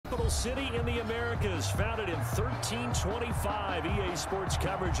city in the Americas, founded in 1325. EA Sports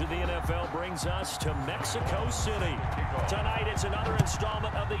coverage of the NFL brings us to Mexico City. Tonight, it's another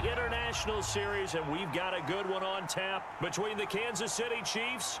installment of the International Series, and we've got a good one on tap between the Kansas City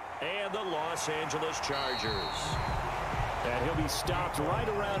Chiefs and the Los Angeles Chargers. And he'll be stopped right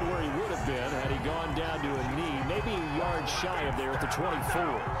around where he would have been had he gone down to a knee, maybe a yard shy of there at the 24.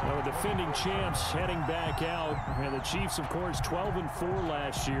 Well, the defending champs heading back out. And the Chiefs, of course, 12-4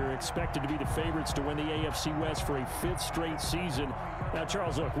 last year, expected to be the favorites to win the AFC West for a fifth straight season. Now,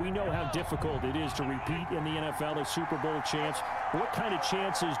 Charles, look, we know how difficult it is to repeat in the NFL as Super Bowl champs. What kind of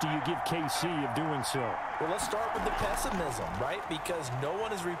chances do you give KC of doing so? Well, let's start with the pessimism, right? Because no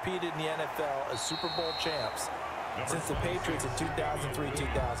one has repeated in the NFL as Super Bowl champs since the Patriots in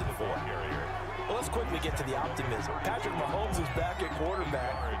 2003-2004. Well, let's quickly get to the optimism. Patrick Mahomes is back at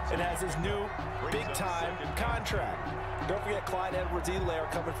quarterback and has his new big-time contract. Don't forget Clyde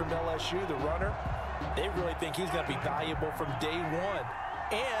Edwards-Helaire coming from LSU, the runner. They really think he's going to be valuable from day one.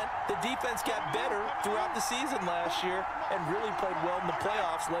 And the defense got better throughout the season last year and really played well in the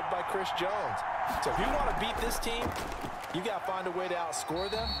playoffs, led by Chris Jones. So if you want to beat this team, you got to find a way to outscore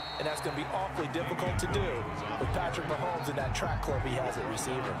them, and that's going to be awfully difficult to do with Patrick Mahomes and that track club he has at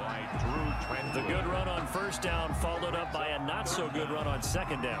receiver. The good run on first down followed up by a not-so-good run on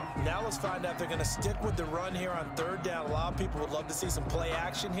second down. Now let's find out if they're going to stick with the run here on third down. A lot of people would love to see some play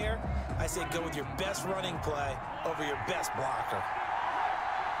action here. I say go with your best running play over your best blocker.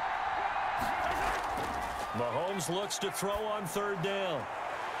 Mahomes looks to throw on third down.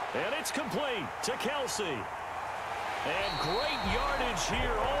 And it's complete to Kelsey. And great yardage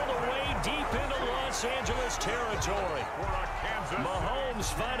here all the way deep into Los Angeles territory.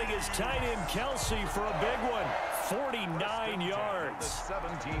 Mahomes finding his tight end Kelsey for a big one. 49 yards. The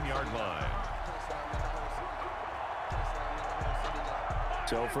 17-yard line.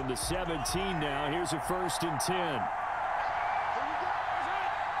 So from the 17 now, here's a 1st and 10.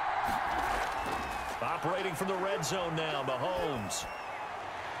 Operating from the red zone now, Mahomes.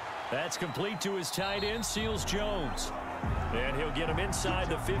 That's complete to his tight end, Seals Jones. And he'll get him inside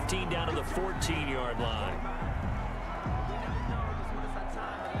the 15 down to the 14-yard line.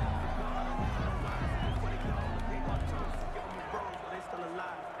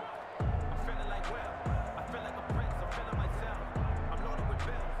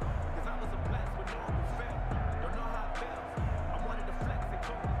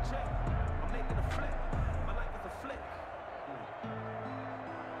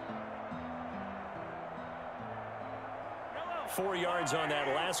 .4 yards on that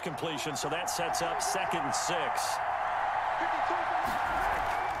last completion, so that sets up 2nd and 6.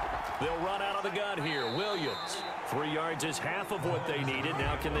 They'll run out of the gun here. Williams. 3 yards is half of what they needed.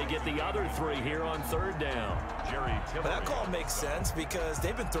 Now can they get the other 3 here on third down? Well, that call makes sense because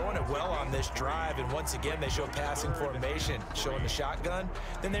they've been throwing it well on this drive, and once again they show passing formation, showing the shotgun.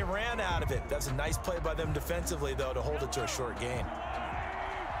 Then they ran out of it. That's a nice play by them defensively, though, to hold it to a short gain.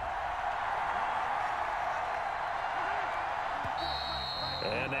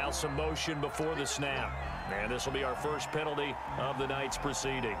 And now some motion before the snap. And this will be our first penalty of the night's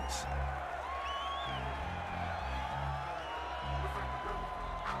proceedings.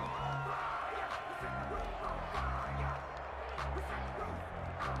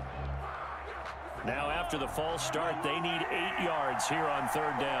 Now after the false start, they need 8 yards here on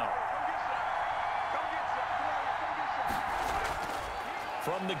third down.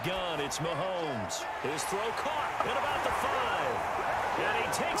 From the gun, it's Mahomes. His throw caught at about the 5. And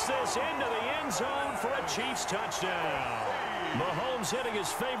he takes this into the end zone for a Chiefs touchdown. Mahomes hitting his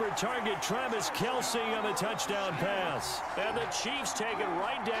favorite target, Travis Kelce, on the touchdown pass. And the Chiefs take it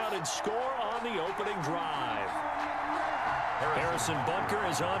right down and score on the opening drive. Harrison Butker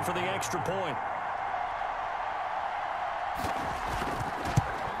is on for the extra point.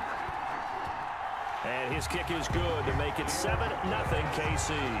 And his kick is good to make it 7-0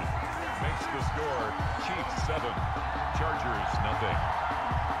 KC. Makes the score Chiefs 7, Chargers nothing.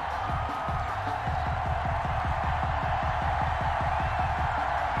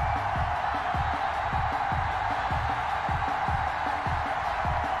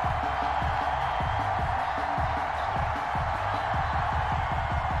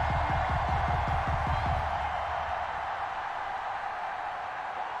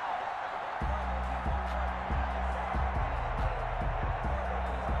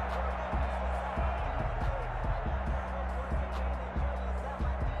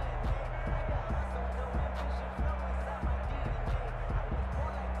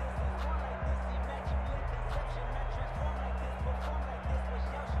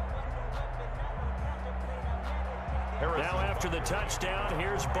 Now after the touchdown,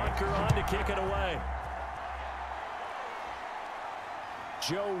 here's Butker on to kick it away.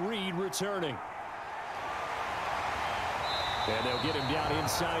 Joe Reed returning. And they'll get him down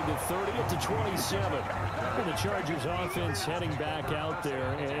inside the 30 at the 27. And the Chargers offense heading back out there.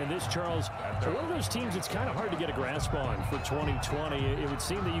 And this, Charles, one of those teams it's kind of hard to get a grasp on for 2020. It would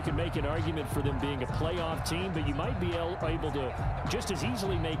seem that you can make an argument for them being a playoff team, but you might be able to just as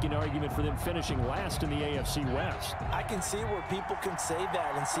easily make an argument for them finishing last in the AFC West. I can see where people can say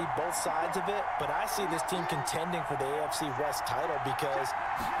that and see both sides of it, but I see this team contending for the AFC West title because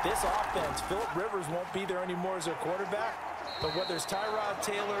this offense, Phillip Rivers won't be there anymore as their quarterback. But whether it's Tyrod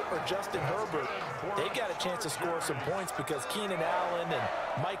Taylor or Justin Herbert, they got a chance to score some points because Keenan Allen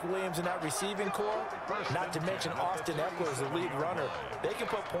and Mike Williams in that receiving core, not to mention Austin Eckler as the lead runner, they can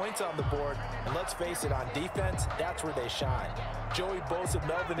put points on the board. And let's face it, on defense, that's where they shine. Joey Bosa,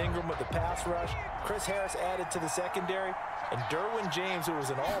 Melvin Ingram with the pass rush, Chris Harris added to the secondary, and Derwin James, who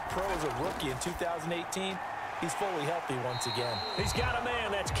was an all-pro as a rookie in 2018, he's fully healthy once again. He's got a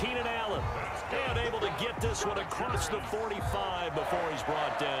man. That's Keenan Allen. And able to get this one across the 45 before he's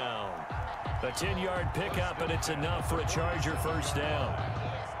brought down. A 10-yard pickup, and it's enough for a Charger first down.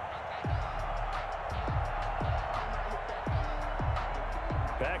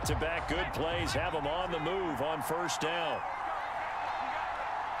 Back-to-back good plays have him on the move on first down.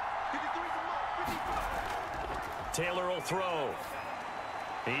 Taylor will throw.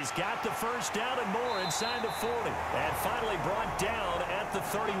 He's got the first down and more inside the 40. And finally brought down at the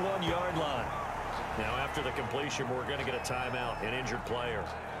 31-yard line. Now after the completion, we're going to get a timeout, an injured player.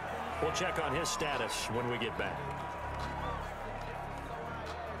 We'll check on his status when we get back.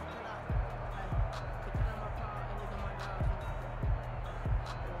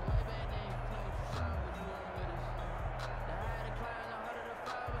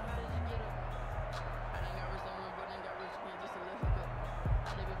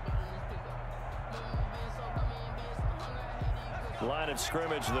 Line of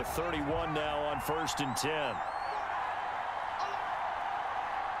scrimmage, the 31 now on 1st and 10.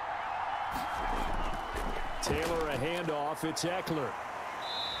 Taylor a handoff. It's Eckler.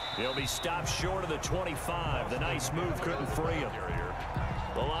 He'll be stopped short of the 25. The nice move couldn't free him.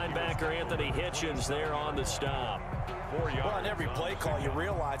 The linebacker, Anthony Hitchens, there on the stop. Well, on every play call, you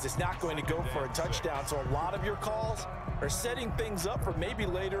realize it's not going to go for a touchdown, so a lot of your calls are setting things up for maybe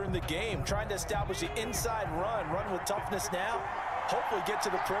later in the game, trying to establish the inside run with toughness now, hopefully get to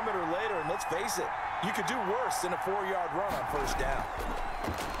the perimeter later, and let's face it, you could do worse than a 4-yard run on first down.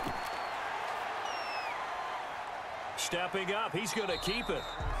 Stepping up, he's going to keep it.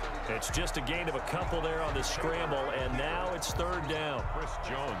 It's just a gain of a couple there on the scramble, and now it's 3rd down. Chris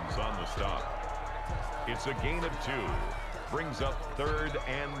Jones on the stop. It's a gain of 2. Brings up 3rd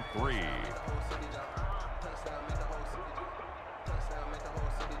and 3.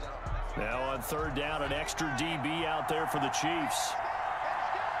 Now on 3rd down, an extra DB out there for the Chiefs.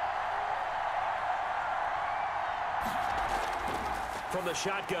 From the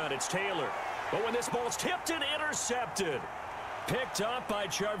shotgun, it's Taylor. But when this ball's tipped and intercepted, picked up by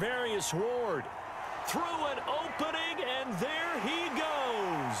Charvarius Ward. Through an opening, and there he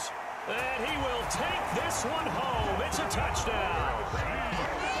goes. And he will take this one home. It's a touchdown.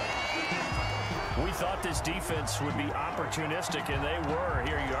 We thought this defense would be opportunistic, and they were.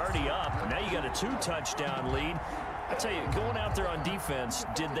 Here, you're already up. Now you got a 2-touchdown lead. I tell you, going out there on defense,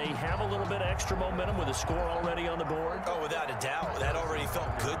 did they have a little bit of extra momentum with a score already on the board? Oh, without a doubt. That already felt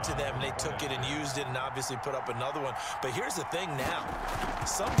good to them. They took it and used it and obviously put up another one. But here's the thing now.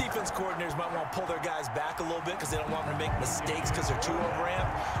 Some defense coordinators might want to pull their guys back a little bit because they don't want them to make mistakes because they're too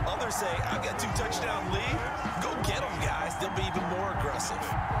overamped. Others say, I've got 2-touchdown lead. Go get them, guys. They'll be even more aggressive.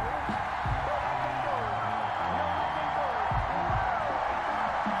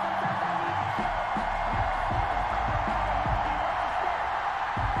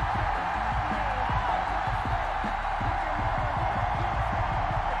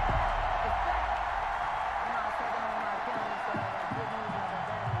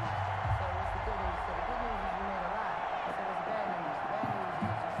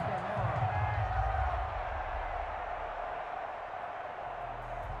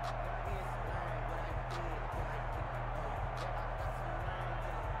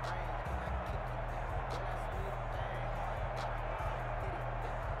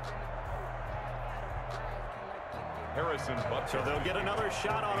 So they'll get another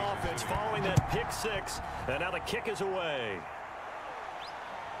shot on offense following that pick 6. And now the kick is away.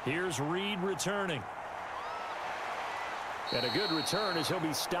 Here's Reed returning. And a good return as he'll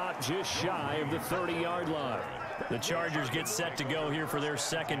be stopped just shy of the 30-yard line. The Chargers get set to go here for their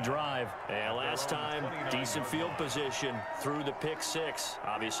second drive. And last time, decent field position through the pick six.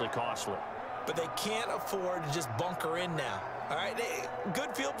 Obviously costly. But they can't afford to just bunker in now. All right,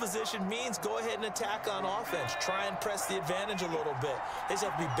 good field position means go ahead and attack on offense. Try and press the advantage a little bit. They just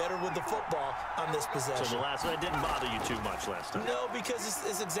have to be better with the football on this possession. So that didn't bother you too much last time? No, because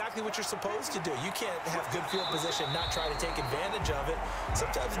it's exactly what you're supposed to do. You can't have good field position and not try to take advantage of it.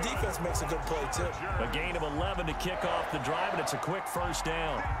 Sometimes the defense makes a good play, too. A gain of 11 to kick off the drive, and it's a quick first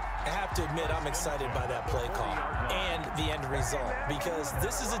down. I have to admit, I'm excited by that play call and the end result, because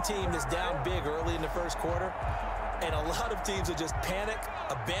this is a team that's down big early in the first quarter, and a lot of teams will just panic,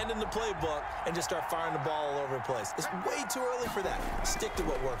 abandon the playbook, and just start firing the ball all over the place. It's way too early for that. Stick to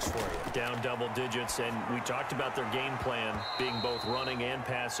what works for you. Down double digits, and we talked about their game plan being both running and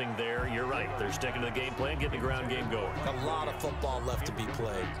passing there. You're right. They're sticking to the game plan, getting the ground game going. A lot of football left to be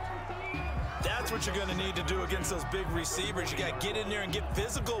played. That's what you're going to need to do against those big receivers. You got to get in there and get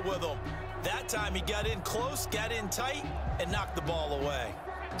physical with them. That time he got in close, got in tight, and knocked the ball away.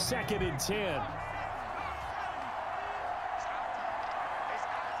 2nd and 10.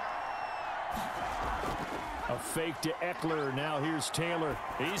 A fake to Eckler. Now here's Taylor.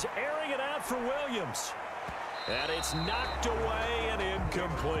 He's airing it out for Williams. And it's knocked away and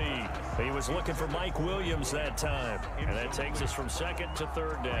incomplete. He was looking for Mike Williams that time. And that takes us from 2nd to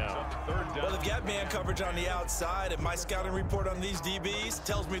 3rd down. Well, they've got man coverage on the outside, and my scouting report on these DBs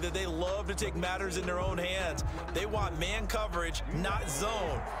tells me that they love to take matters in their own hands. They want man coverage, not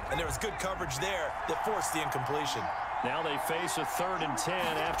zone. And there was good coverage there that forced the incompletion. Now they face a 3rd and 10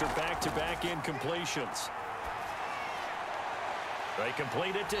 after back-to-back incompletions. They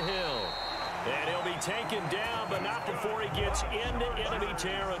complete it to Hill. And he'll be taken down, but not before he gets into enemy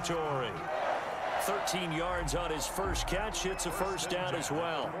territory. 13 yards on his first catch. It's a first down as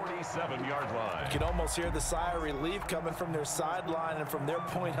well. 47-yard line. You can almost hear the sigh of relief coming from their sideline and from their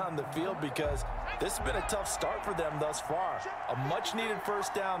point on the field, because this has been a tough start for them thus far. A much-needed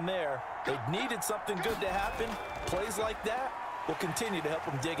first down there. They needed something good to happen. Plays like that will continue to help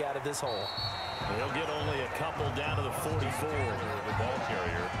them dig out of this hole. He'll get only a couple down to the 44. The ball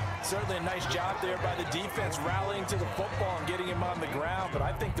carrier. Certainly a nice job there by the defense rallying to the football and getting him on the ground, but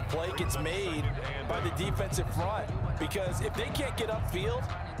I think the play gets made by the defensive front, because if they can't get upfield,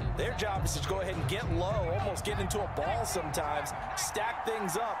 their job is to go ahead and get low, almost get into a ball sometimes, stack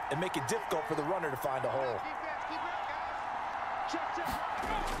things up, and make it difficult for the runner to find a hole.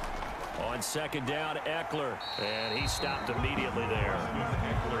 On 2nd down, Eckler, and he stopped immediately there.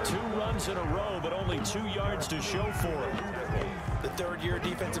 2 runs in a row, but only 2 yards to show for him. The third-year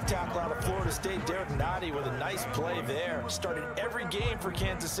defensive tackle out of Florida State, Derek Nottie, with a nice play there. Started every game for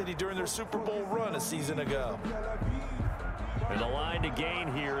Kansas City during their Super Bowl run a season ago. And the line to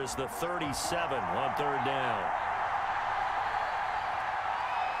gain here is the 37 on 3rd down.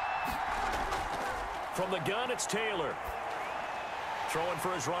 From the gun, it's Taylor. Throwing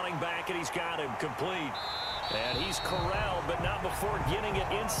for his running back, and he's got him complete. And he's corralled, but not before getting it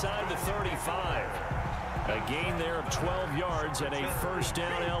inside the 35. A gain there of 12 yards and a first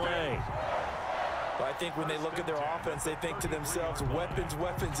down L.A. Well, I think when they look at their offense, they think to themselves, weapons,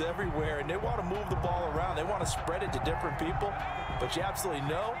 weapons everywhere, and they want to move the ball around. They want to spread it to different people, but you absolutely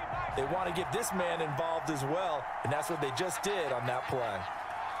know they want to get this man involved as well, and that's what they just did on that play.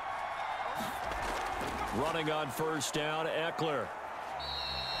 Running on first down, Eckler.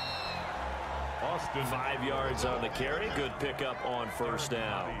 Austin. 5 yards on the carry. Good pickup on first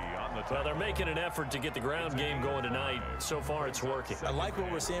down. Well, they're making an effort to get the ground game going tonight. So far, it's working. I like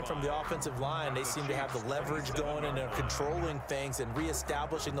what we're seeing from the offensive line. They seem to have the leverage going, and they're controlling things and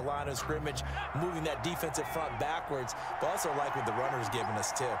reestablishing the line of scrimmage, moving that defensive front backwards. But also like what the runner's giving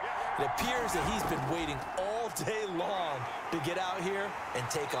us, too. It appears that he's been waiting all day long to get out here and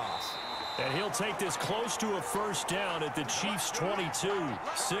take off. And he'll take this close to a first down at the Chiefs' 22.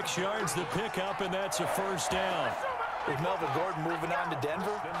 6 yards the pickup, and that's a first down. With Melvin Gordon moving on to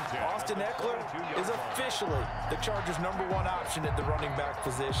Denver, Austin Eckler is officially the Chargers' #1 option at the running back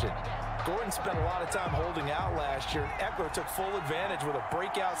position. Gordon spent a lot of time holding out last year, and Eckler took full advantage with a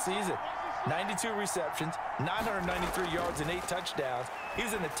breakout season. 92 receptions, 993 yards, and 8 touchdowns. He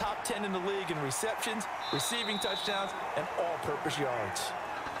was in the top 10 in the league in receptions, receiving touchdowns, and all-purpose yards.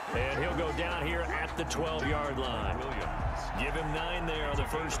 And he'll go down here at the 12-yard line. Give him 9 there on the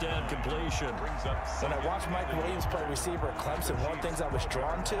first down completion. When I watched Mike Williams play receiver at Clemson, one of the things I was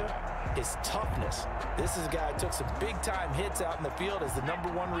drawn to is toughness. This is a guy who took some big-time hits out in the field as the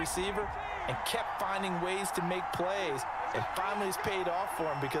 #1 receiver and kept finding ways to make plays And finally it's paid off for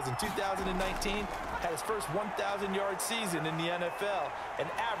him because in 2019, had his first 1,000-yard season in the NFL and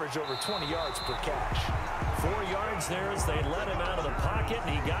averaged over 20 yards per catch. 4 yards there as they let him out of the pocket, and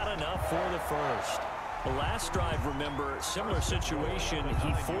he got enough for the first. The last drive, remember, similar situation.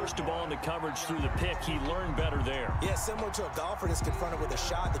 He forced a ball into coverage through the pick. He learned better there. Yeah, similar to a golfer that's confronted with a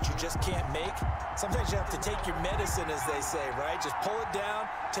shot that you just can't make. Sometimes you have to take your medicine, as they say, right? Just pull it down,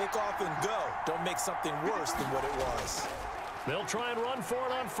 take off, and go. Don't make something worse than what it was. They'll try and run for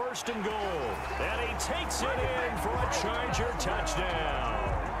it on 1st and goal. And he takes it in for a Charger touchdown.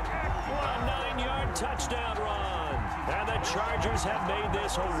 A 9-yard touchdown run. And the Chargers have made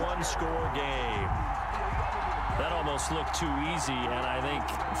this a one-score game. That almost looked too easy, and I think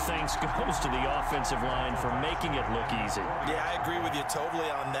thanks goes to the offensive line for making it look easy. Yeah, I agree with you totally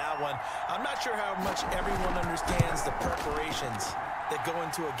on that one. I'm not sure how much everyone understands the preparations that go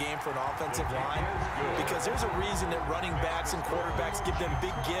into a game for an offensive line, because there's a reason that running backs and quarterbacks give them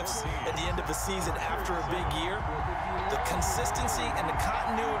big gifts at the end of the season after a big year. The consistency and the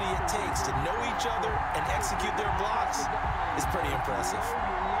continuity it takes to know each other and execute their blocks is pretty impressive.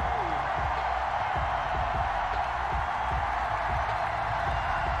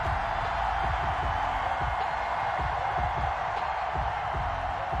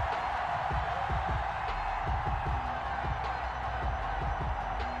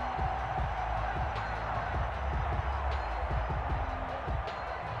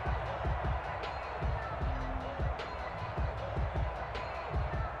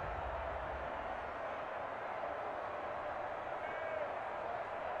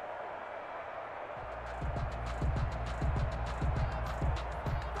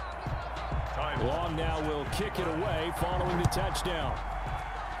 Long now will kick it away following the touchdown.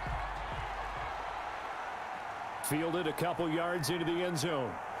 Fielded a couple yards into the end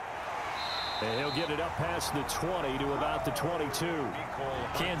zone. And he'll get it up past the 20 to about the 22.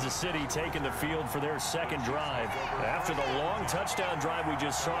 Kansas City taking the field for their second drive. After the long touchdown drive we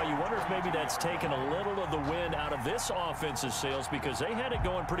just saw, you wonder if maybe that's taken a little of the wind out of this offense's sails, because they had it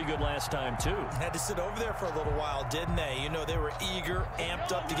going pretty good last time too. Had to sit over there for a little while, didn't they? You know, they were eager,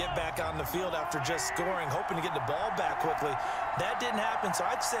 amped up to get back on the field after just scoring, hoping to get the ball back quickly. That didn't happen, so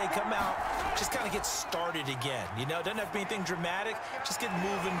I'd say come out, just kind of get started again. You know, doesn't have to be anything dramatic. Just get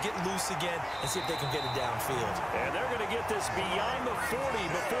moving, get loose again, and see if they can get it downfield. And they're going to get this beyond the 40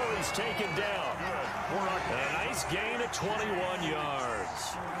 before he's taken down. A nice gain of 21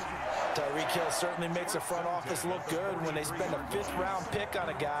 yards. Tyreek Hill certainly makes the front office look good when they spend a 5th-round pick on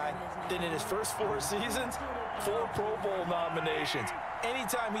a guy. Then in his first 4 seasons, 4 Pro Bowl nominations.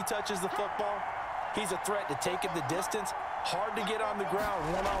 Anytime he touches the football, he's a threat to take it the distance. Hard to get on the ground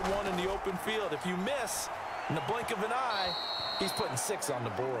one-on-one in the open field. If you miss, in the blink of an eye, he's putting 6 on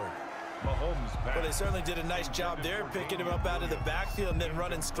the board. Well, they certainly did a nice job there, picking him up out of the backfield and then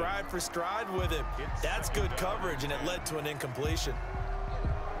running stride for stride with him. That's good coverage, and it led to an incompletion.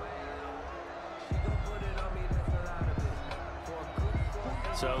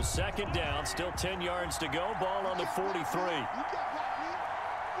 So 2nd down, still 10 yards to go. Ball on the 43.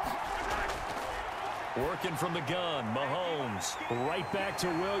 Working from the gun, Mahomes right back to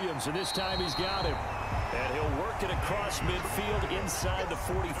Williams, and this time he's got him. And he'll work it across midfield inside the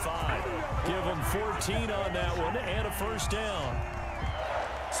 45. Give him 14 on that one and a first down.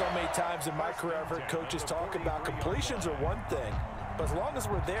 So many times in my career I've heard coaches talk about completions are one thing, but as long as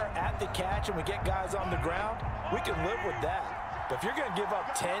we're there at the catch and we get guys on the ground, we can live with that. But if you're going to give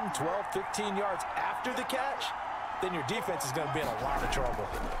up 10, 12, 15 yards after the catch, then your defense is going to be in a lot of trouble.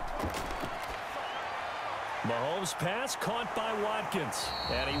 Mahomes' pass caught by Watkins,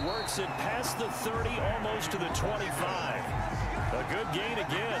 and he works it past the 30, almost to the 25. A good gain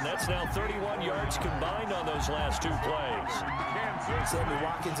again. That's now 31 yards combined on those last 2 plays. Sammy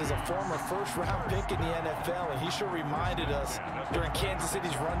Watkins is a former 1st-round pick in the NFL, and he sure reminded us during Kansas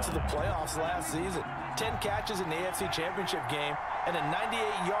City's run to the playoffs last season. 10 catches in the AFC Championship game and a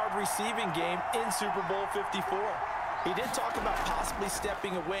 98-yard receiving game in Super Bowl 54. He did talk about possibly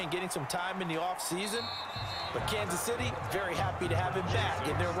stepping away and getting some time in the offseason, but Kansas City very happy to have him back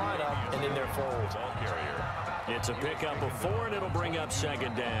in their lineup and in their fold. It's a pickup of 4, and it'll bring up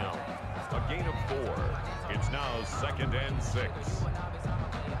 2nd down. A gain of 4. It's now 2nd and 6.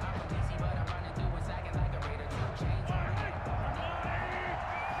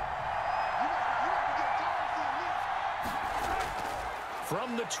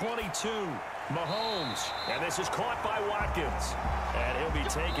 From the 22, Mahomes, and this is caught by Watkins. And he'll be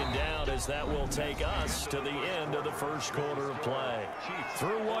taken down as that will take us to the end of the first quarter of play.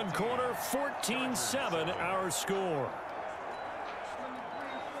 Through 1 quarter, 14-7 our score.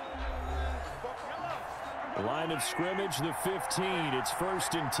 Line of scrimmage, the 15. It's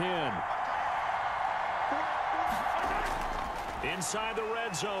 1st and 10. Inside the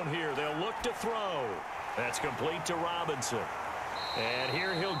red zone here. They'll look to throw. That's complete to Robinson. And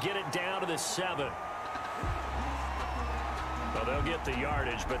here he'll get it down to the 7. Well, they'll get the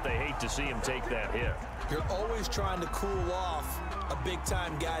yardage, but they hate to see him take that hit. You're always trying to cool off a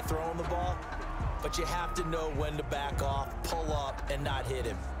big-time guy throwing the ball, but you have to know when to back off, pull up, and not hit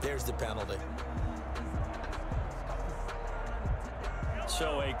him. There's the penalty.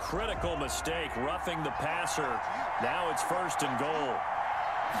 So a critical mistake, roughing the passer. Now it's 1st and goal.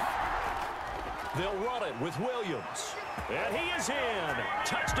 They'll run it with Williams. And he is in.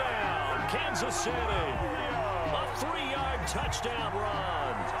 Touchdown, Kansas City. A 3-yard touchdown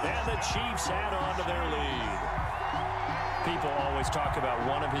run. And the Chiefs add on to their lead. People always talk about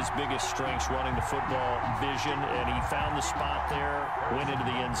one of his biggest strengths, running the football, vision, and he found the spot there, went into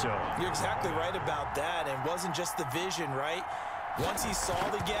the end zone. You're exactly right about that. And it wasn't just the vision, right? Once he saw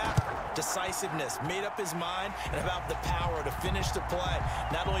the gap, decisiveness, made up his mind, and about the power to finish the play.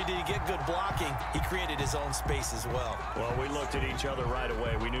 Not only did he get good blocking, he created his own space as well. Well, we looked at each other right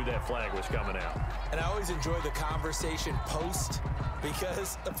away. We knew that flag was coming out. And I always enjoy the conversation post,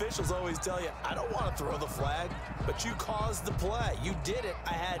 because officials always tell you, I don't want to throw the flag, but you caused the play. You did it.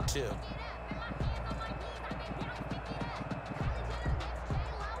 I had to.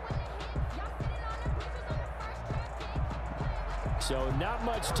 So not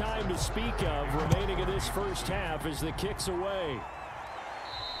much time to speak of remaining in this first half as the kick's away.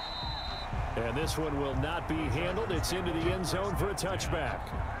 And this one will not be handled. It's into the end zone for a touchback.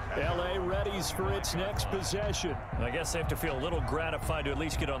 L.A. readies for its next possession. I guess they have to feel a little gratified to at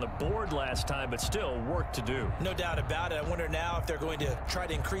least get on the board last time, but still work to do. No doubt about it. I wonder now if they're going to try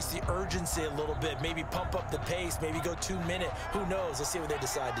to increase the urgency a little bit, maybe pump up the pace, maybe go 2-minute. Who knows? Let's see what they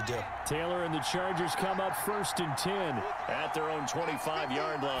decide to do. Taylor and the Chargers come up 1st and 10 at their own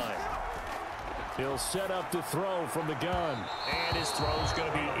 25-yard line. He'll set up to throw from the gun. And his throw's going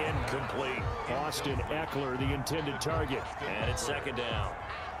to be incomplete. Austin Eckler, the intended target. And it's 2nd down.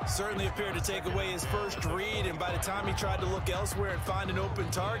 Certainly appeared to take away his first read, and by the time he tried to look elsewhere and find an open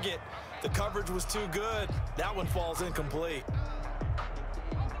target, the coverage was too good. That one falls incomplete.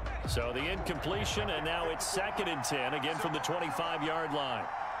 So the incompletion, and now it's 2nd and 10, again from the 25-yard line.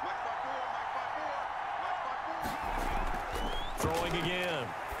 Throwing again.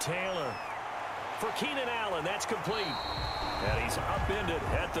 Taylor. For Keenan Allen, that's complete. And he's upended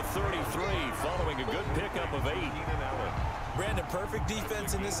at the 33, following a good pickup of 8. Brandon, perfect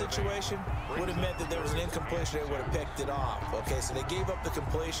defense in this situation would have meant that there was an incompletion. They would have picked it off. Okay, so they gave up the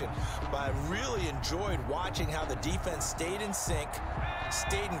completion. But I really enjoyed watching how the defense stayed in sync,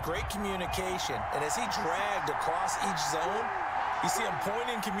 stayed in great communication. And as he dragged across each zone, you see him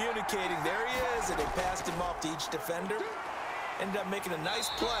pointing, communicating. There he is, and they passed him off to each defender. Ended up making a nice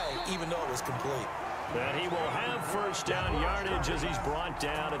play, even though it was complete. And he will have 1st down yardage as he's brought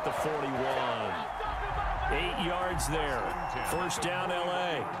down at the 41. 8 yards there. 1st down,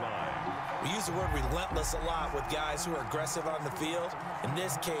 L.A. We use the word relentless a lot with guys who are aggressive on the field. In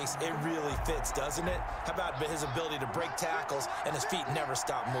this case, it really fits, doesn't it? How about his ability to break tackles and his feet never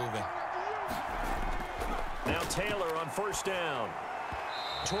stop moving? Now Taylor on 1st down.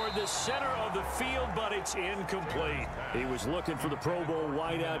 Toward the center of the field, but it's incomplete. He was looking for the Pro Bowl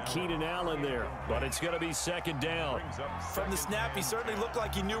wideout Keenan Allen there, but it's going to be 2nd down. From the snap, he certainly looked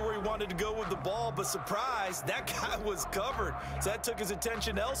like he knew where he wanted to go with the ball, but surprise, that guy was covered. So that took his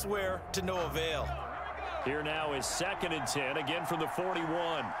attention elsewhere to no avail. Here now is 2nd and 10, again from the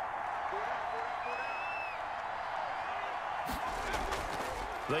 41.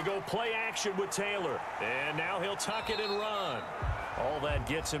 They go play action with Taylor, and now he'll tuck it and run. All that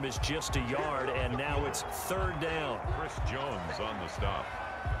gets him is just a yard, and now it's 3rd down. Chris Jones on the stop.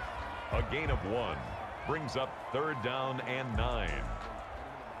 A gain of 1. Brings up 3rd down and 9.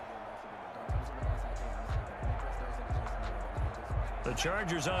 The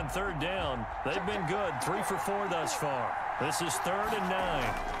Chargers on 3rd down. They've been good. 3 for 4 thus far. This is 3rd and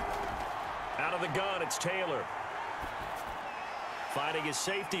 9. Out of the gun, it's Taylor. Finding his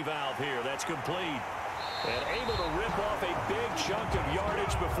safety valve here. That's complete. And able to rip off a big chunk of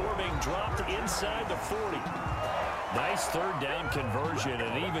yardage before being dropped inside the 40. Nice 3rd down conversion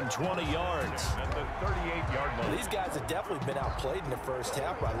and even 20 yards. At the 38-yard line. These guys have definitely been outplayed in the first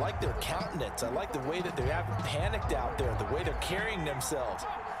half, but I like their countenance. I like the way that they haven't panicked out there, the way they're carrying themselves.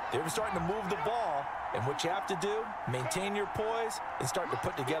 They were starting to move the ball, And what you have to do, maintain your poise and start to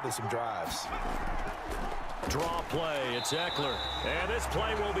put together some drives. Draw play, it's Ekeler. And this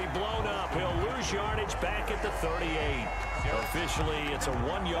play will be blown up. He'll lose yardage back at the 38. Officially, it's a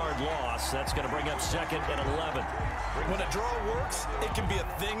 1-yard loss. That's going to bring up 2nd and 11. When a draw works, it can be a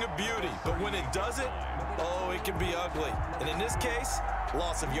thing of beauty. But when it doesn't, oh, it can be ugly. And in this case,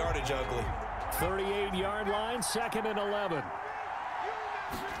 loss of yardage ugly. 38-yard line, 2nd and 11.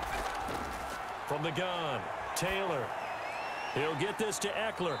 From the gun, Taylor. He'll get this to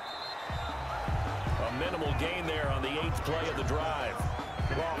Ekeler. A minimal gain there on the 8th play of the drive.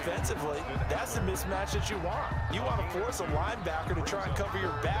 Well, offensively, that's the mismatch that you want. You want to force a linebacker to try and cover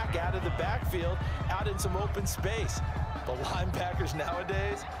your back out of the backfield, out in some open space. But linebackers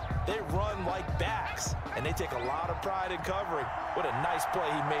nowadays, they run like backs, and they take a lot of pride in covering. What a nice play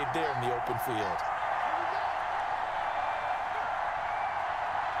he made there in the open field.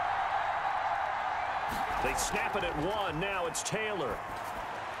 They snap it at 1. Now it's Taylor.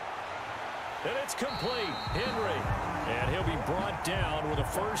 And it's complete. Henry. And he'll be brought down with a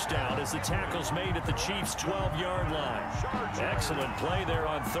first down as the tackle's made at the Chiefs' 12-yard line. Excellent play there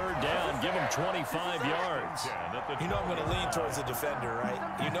on 3rd down. Give him 25 yards. You know I'm going to lean towards the defender, right?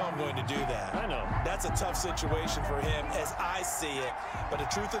 You know I'm going to do that. I know. That's a tough situation for him as I see it. But the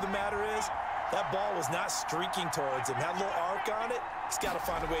truth of the matter is, that ball was not streaking towards him. That little arc on it, he's got to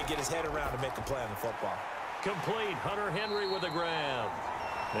find a way to get his head around to make a play on the football. Complete. Hunter Henry with a grab.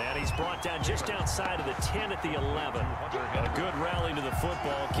 And he's brought down just outside of the 10 at the 11. A good rally to the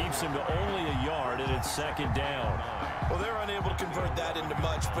football keeps him to only a yard, and it's 2nd down. Well, they're unable to convert that into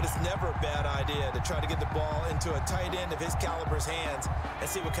much, but it's never a bad idea to try to get the ball into a tight end of his caliber's hands and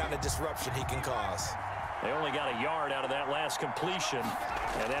see what kind of disruption he can cause. They only got a yard out of that last completion,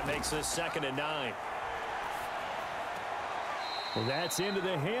 and that makes this 2nd and 9. Well, that's into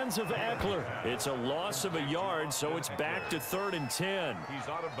the hands of Ekeler. It's a loss of a yard, so it's back to 3rd and 10.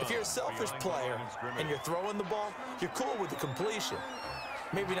 If you're a selfish player and you're throwing the ball, you're cool with the completion.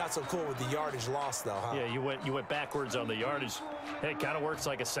 Maybe not so cool with the yardage loss, though, huh? Yeah, you went backwards on the yardage. Hey, it kind of works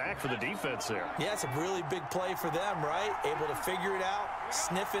like a sack for the defense there. Yeah, it's a really big play for them, right? Able to figure it out,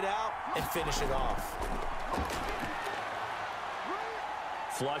 sniff it out, and finish it off.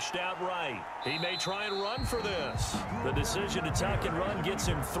 Flushed out right. He may try and run for this. The decision to tuck and run gets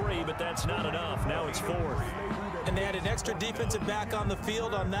him 3, but that's not enough. Now it's 4th. And they had an extra defensive back on the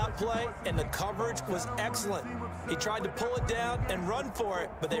field on that play, and the coverage was excellent. He tried to pull it down and run for it,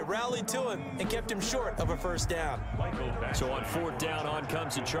 but they rallied to him and kept him short of a first down. So on 4th down, on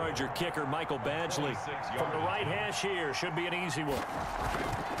comes the Charger kicker, Michael Badgley. From the right hash here, should be an easy one.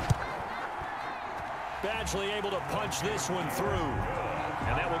 Badgley able to punch this one through.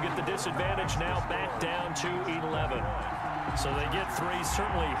 And that will get the disadvantage now back down to 11. So they get 3,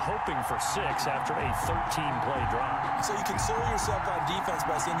 certainly hoping for 6 after a 13-play drive. So you console yourself on defense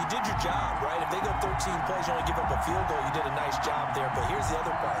by saying you did your job, right? If they go 13 plays, you only give up a field goal, you did a nice job there. But here's the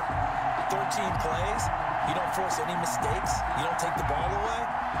other part. 13 plays, you don't force any mistakes, you don't take the ball away.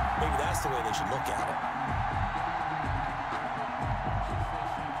 Maybe that's the way they should look at it.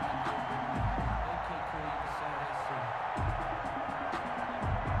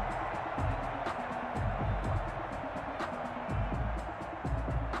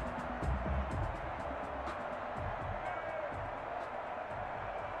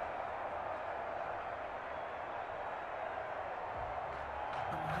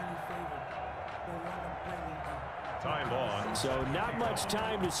 So not much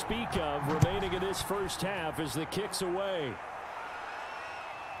time to speak of remaining in this first half as the kick's away.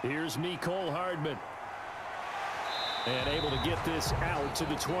 Here's Mecole Hardman. And able to get this out to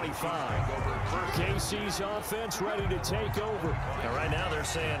the 25. KC's offense ready to take over. And right now they're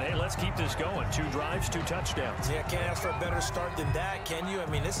saying, hey, let's keep this going. 2 drives, 2 touchdowns. Yeah, can't ask for a better start than that, can you? I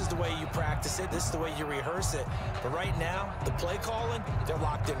mean, this is the way you practice it. This is the way you rehearse it. But right now, the play calling, they're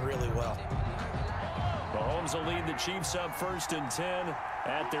locked in really well. Mahomes will lead the Chiefs up 1st and 10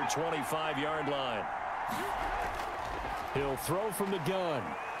 at their 25-yard line. He'll throw from the gun.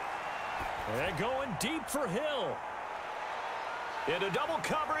 And going deep for Hill. Into double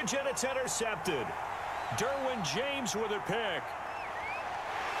coverage, and it's intercepted. Derwin James with a pick.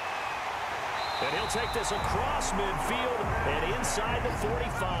 And he'll take this across midfield and inside the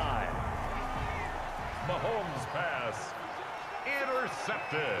 45. Mahomes pass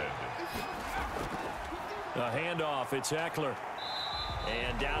intercepted. A handoff, it's Ekeler.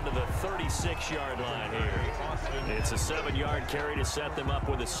 And down to the 36-yard line here. It's a 7-yard carry to set them up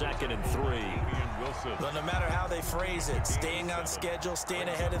with a 2nd and 3. But no matter how they phrase it, staying on schedule, staying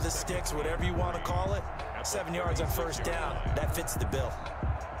ahead of the sticks, whatever you want to call it, 7 yards on 1st down, that fits the bill.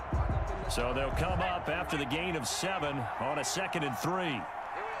 So they'll come up after the gain of 7 on a 2nd and 3.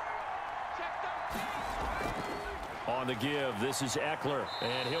 On the give, this is Eckler,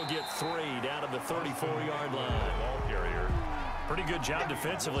 and he'll get 3 down to the 34-yard line. Ball carrier. Pretty good job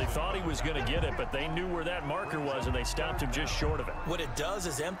defensively. Thought he was going to get it, but they knew where that marker was, and they stopped him just short of it. What it does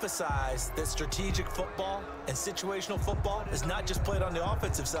is emphasize that strategic football and situational football is not just played on the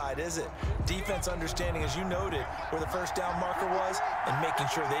offensive side, is it? Defense understanding, as you noted, where the first down marker was and making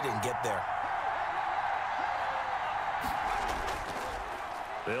sure they didn't get there.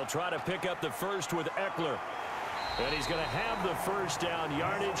 They'll try to pick up the first with Eckler. And he's going to have the first down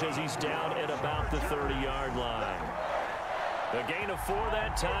yardage as he's down at about the 30-yard line. The gain of 4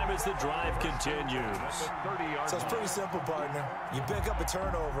 that time as the drive continues. So it's pretty simple, partner. You pick up a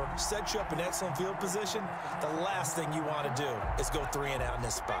turnover, set you up in excellent field position. The last thing you want to do is go 3 and out in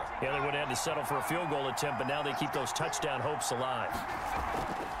this spot. Yeah, they would have had to settle for a field goal attempt, but now they keep those touchdown hopes alive.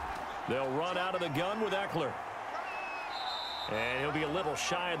 They'll run out of the gun with Eckler. And he'll be a little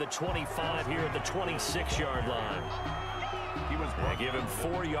shy of the 25 here at the 26-yard line. They give him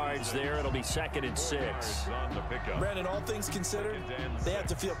 4 yards there. It'll be 2nd and 6. Brandon, all things considered, they have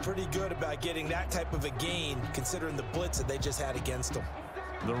to feel pretty good about getting that type of a gain considering the blitz that they just had against them.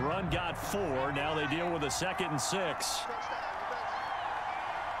 The run got 4. Now they deal with a 2nd and 6.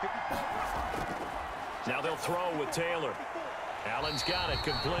 Now they'll throw with Taylor. Allen's got it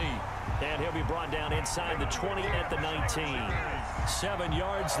complete. And he'll be brought down inside the 20 at the 19. 7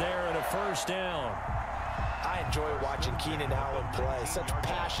 yards there and a first down. I enjoy watching Keenan Allen play. Such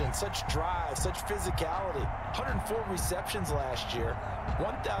passion, such drive, such physicality. 104 receptions last year,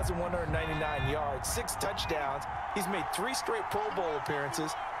 1,199 yards, 6 touchdowns. He's made 3 straight Pro Bowl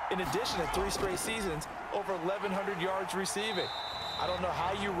appearances, in addition to 3 straight seasons, over 1,100 yards receiving. I don't know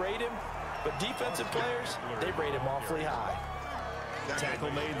how you rate him, but defensive players, they rate him awfully high.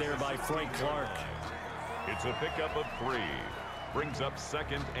 Tackle made there by Frank Clark. It's a pickup of 3. Brings up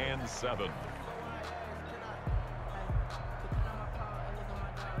 2nd and 7.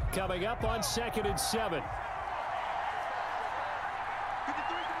 Coming up on 2nd and 7.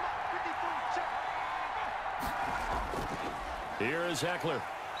 Here is Eckler.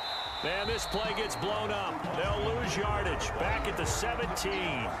 Man, this play gets blown up. They'll lose yardage. Back at the 17.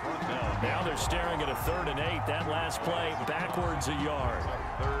 Now they're staring at a 3rd and 8. That last play backwards a yard.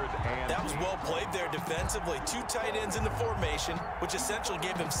 That was well played there defensively. 2 tight ends in the formation, which essentially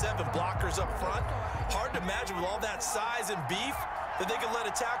gave them 7 blockers up front. Hard to imagine with all that size and beef that they could let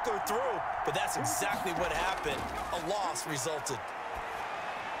a tackler through, but that's exactly what happened. A loss resulted.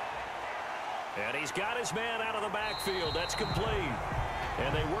 And he's got his man out of the backfield. That's complete.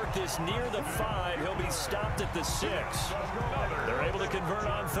 And they work this near the 5. He'll be stopped at the 6. They're able to convert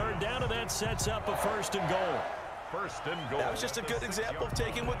on 3rd down, and that sets up a 1st and goal. 1st and goal. That was just a good example of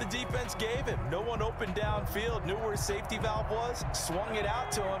taking what the defense gave him. No one open downfield, knew where his safety valve was, swung it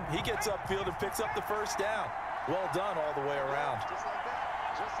out to him. He gets upfield and picks up the 1st down. Well done all the way around.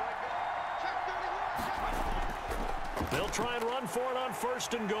 They'll try and run for it on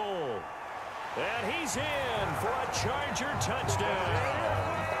 1st and goal. And he's in for a Charger touchdown.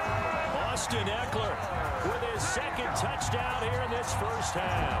 Austin Eckler with his 2nd touchdown here in this first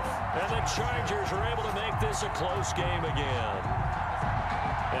half. And the Chargers are able to make this a close game again.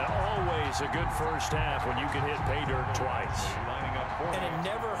 And always a good first half when you can hit pay dirt twice. And it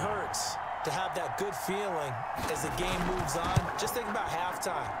never hurts to have that good feeling as the game moves on. Just think about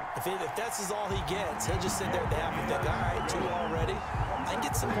halftime. If that's all he gets, he'll just sit there at the half and think, all right, 2 already. I can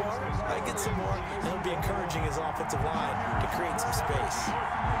get some more. I can get some more. And he'll be encouraging his offensive line to create some space.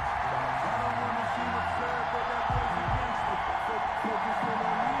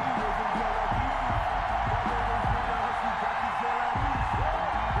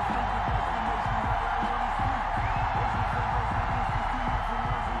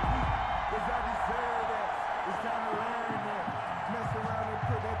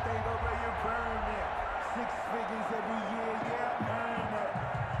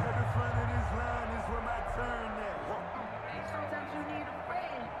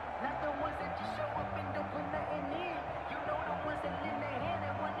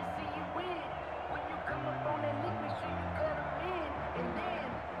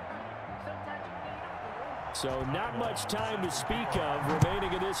 So not much time to speak of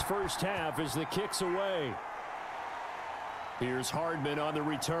remaining in this first half as the kick's away. Here's Hardman on the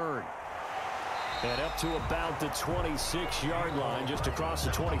return. And up to about the 26-yard line, just across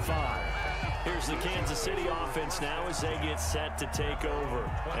the 25. Here's the Kansas City offense now as they get set to take over.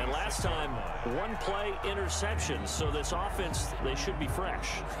 And last time, one play interception. So this offense, they should be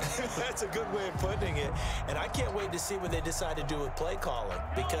fresh. That's a good way of putting it. And I can't wait to see what they decide to do with play calling,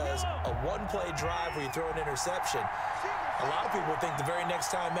 because a one-play drive where you throw an interception, a lot of people think the very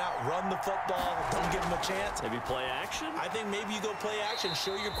next time out, run the football, don't give them a chance. Maybe play action? I think maybe you go play action,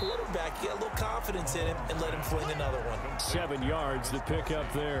 show your quarterback, get a little confidence in him, and let him fling another one. 7 yards to pick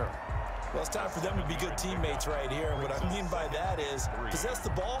up there. Well, it's time for them to be good teammates right here. And what I mean by that is possess the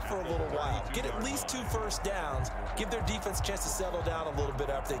ball for a little while. Get at least 2 first downs. Give their defense a chance to settle down a little bit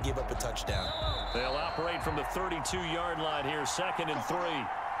after they give up a touchdown. They'll operate from the 32-yard line here, 2nd and 3.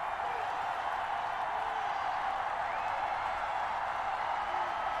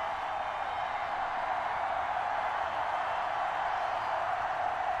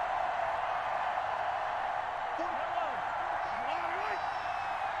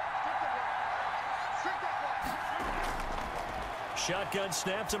 Shotgun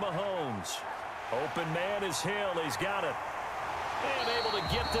snap to Mahomes. Open man is Hill. He's got it. And able to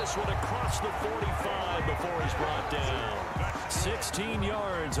get this one across the 45 before he's brought down. 16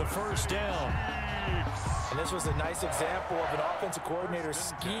 yards, a first down. And this was a nice example of an offensive coordinator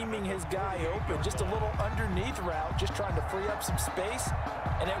scheming his guy open. Just a little underneath route, just trying to free up some space,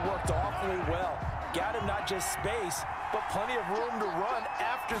 and it worked awfully well. Got him not just space, but plenty of room to run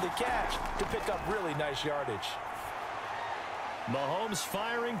after the catch to pick up really nice yardage. Mahomes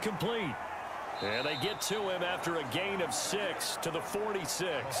firing complete. And they get to him after a gain of 6 to the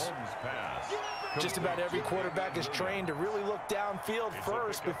 46. Just about every quarterback is trained to really look downfield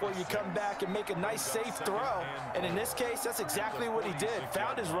first before you come back and make a nice, safe throw. And in this case, that's exactly what he did.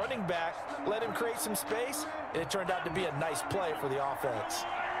 Found his running back, let him create some space, and it turned out to be a nice play for the offense.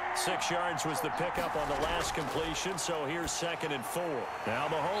 6 yards was the pickup on the last completion, so here's 2nd and 4. Now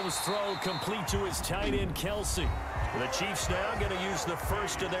Mahomes' throw complete to his tight end, Kelsey. The Chiefs now going to use the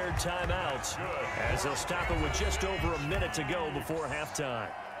first of their timeouts as they'll stop it with just over a minute to go before halftime.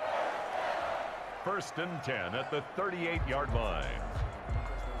 1st and 10 at the 38-yard line.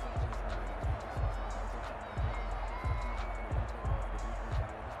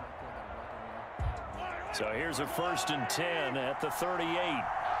 So here's a 1st and 10 at the 38.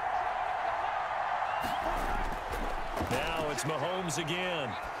 Now it's Mahomes again.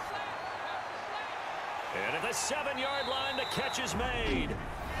 And at the 7-yard line, the catch is made.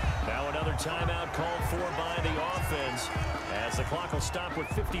 Now another timeout called for by the offense as the clock will stop with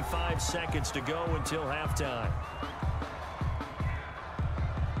 55 seconds to go until halftime.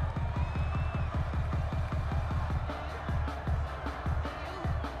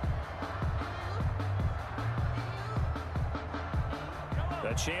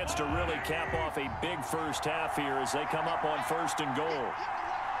 A chance to really cap off a big first half here as they come up on 1st and goal.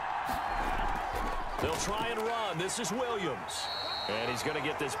 They'll try and run. This is Williams. And he's going to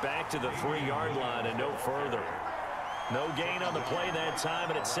get this back to the 3-yard line and no further. No gain on the play that time,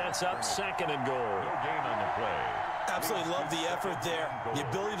 and it sets up 2nd and goal. No gain on the play. Absolutely love the effort there. The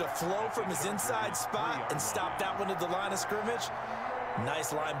ability to flow from his inside spot and stop that one at the line of scrimmage.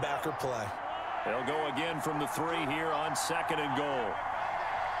 Nice linebacker play. They'll go again from the 3 here on 2nd and goal.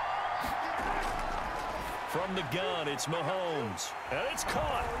 From the gun, it's Mahomes. And it's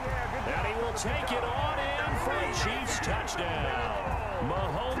caught. And he will take it on in for a Chiefs touchdown.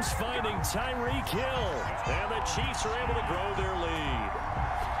 Mahomes finding Tyreek Hill. And the Chiefs are able to grow their lead.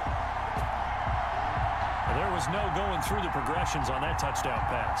 And there was no going through the progressions on that touchdown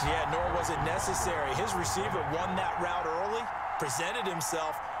pass. Yeah, nor was it necessary. His receiver won that route early, presented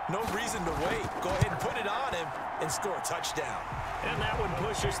himself. No reason to wait. Go ahead and put it on him and score a touchdown. And that one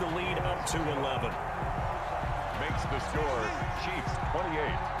pushes the lead up to 11. Makes the score Chiefs 28,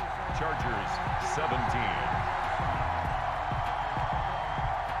 Chargers 17.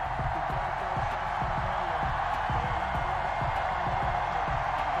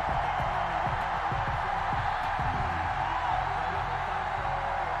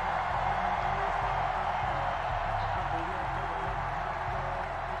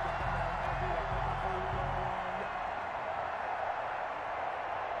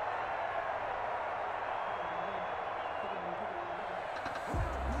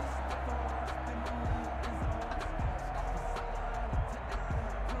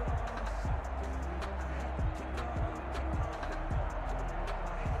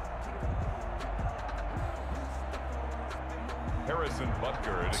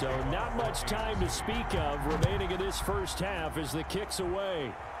 So not much time to speak of remaining in this first half as the kick's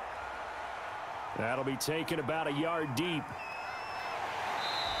away. That'll be taken about a yard deep.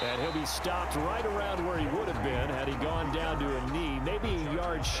 And he'll be stopped right around where he would have been had he gone down to a knee, maybe a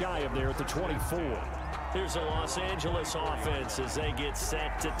yard shy of there at the 24. Here's the Los Angeles offense as they get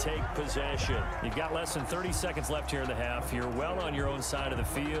set to take possession. You've got less than 30 seconds left here in the half. You're well on your own side of the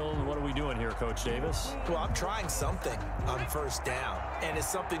field. What are we doing here, Coach Davis? Well, I'm trying something on first down, and it's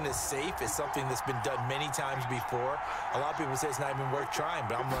something that's safe. It's something that's been done many times before. A lot of people say it's not even worth trying,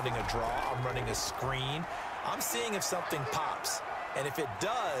 but I'm running a draw. I'm running a screen. I'm seeing if something pops. And if it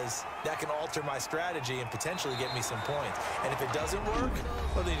does, that can alter my strategy and potentially get me some points. And if it doesn't work,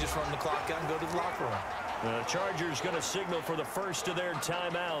 well, then you just run the clock out and go to the locker room. The Chargers going to signal for the first of their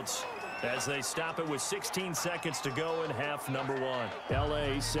timeouts as they stop it with 16 seconds to go in half number 1.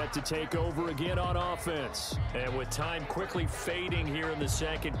 L.A. set to take over again on offense. And with time quickly fading here in the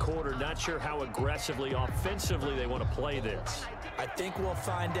second quarter, not sure how aggressively, offensively they want to play this. I think we'll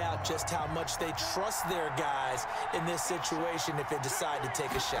find out just how much they trust their guys in this situation if they decide to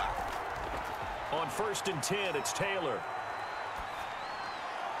take a shot. On 1st and 10, it's Taylor.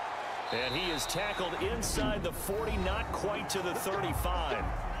 And he is tackled inside the 40, not quite to the 35.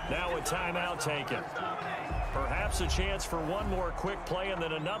 Now a timeout taken. Perhaps a chance for one more quick play and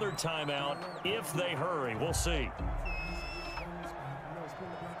then another timeout if they hurry. We'll see.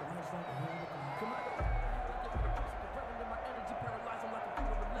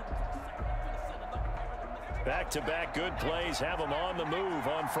 Back-to-back good plays have them on the move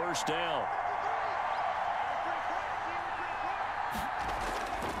on first down.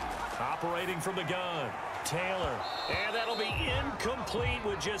 Operating from the gun, Taylor. And that'll be incomplete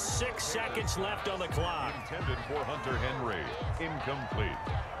with just 6 seconds left on the clock. Intended for Hunter Henry. Incomplete.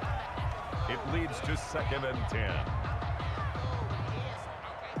 It leads to 2nd and 10.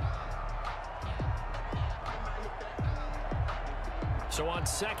 So on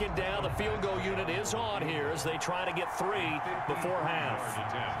 2nd down, the field goal unit is on here as they try to get 3 before half.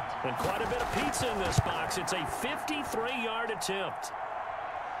 And quite a bit of pizza in this box. It's a 53-yard attempt.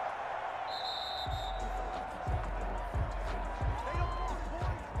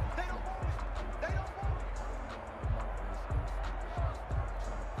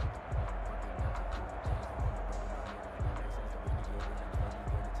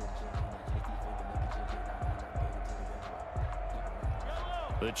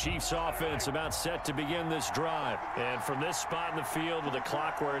 The Chiefs offense about set to begin this drive. And from this spot in the field with the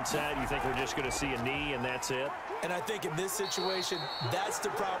clock where it's at, you think we're just going to see a knee and that's it? And I think in this situation, that's the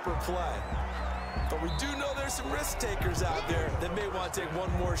proper play. But we do know there's some risk takers out there that may want to take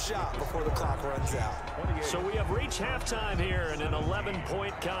one more shot before the clock runs out. So we have reached halftime here in an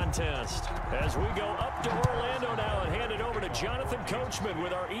 11-point contest. As we go up to Orlando now and hand it over to Jonathan Coachman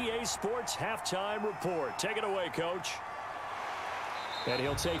with our EA Sports Halftime Report. Take it away, Coach. And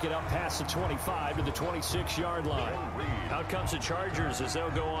he'll take it up past the 25 to the 26-yard line. Out comes the Chargers as they'll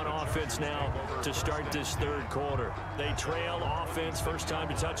go on offense now to start this third quarter. They trail offense, first time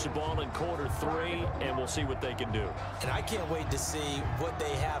to touch the ball in quarter 3, and we'll see what they can do. And I can't wait to see what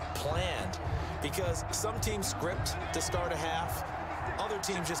they have planned, because some teams script to start a half. Other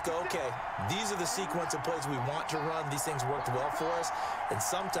teams just go, okay, these are the sequence of plays we want to run. These things worked well for us. And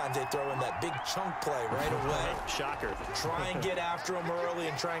sometimes they throw in that big chunk play right away. Shocker. Try and get after them early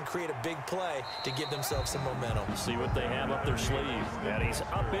and try and create a big play to give themselves some momentum. See what they have up their sleeve. And he's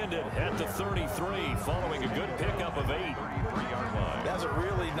upended at the 33 following a good pickup of 8. That was a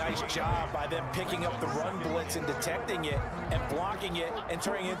really nice job by them picking up the run blitz and detecting it and blocking it and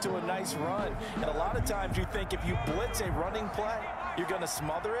turning it into a nice run. And a lot of times you think if you blitz a running play, you're going to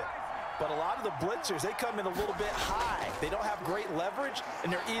smother it. But a lot of the blitzers, they come in a little bit high. They don't have great leverage,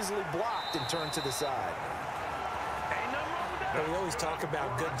 and they're easily blocked and turned to the side. We always talk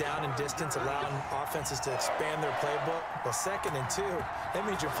about good down and distance, allowing offenses to expand their playbook. Well, 2nd and 2, that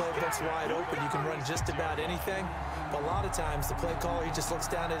means your playbook's wide open. You can run just about anything. But a lot of times, the play caller, he just looks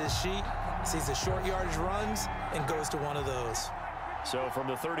down at his sheet, sees the short yardage runs, and goes to one of those. So from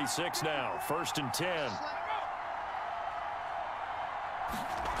the 36 now, 1st and 10.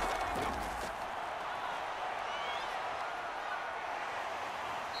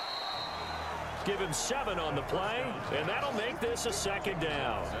 Give him 7 on the play, and that'll make this a 2nd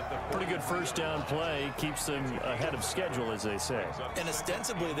down. Pretty good first down play. Keeps them ahead of schedule, as they say. And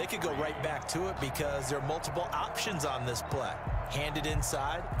ostensibly, they could go right back to it because there are multiple options on this play. Hand it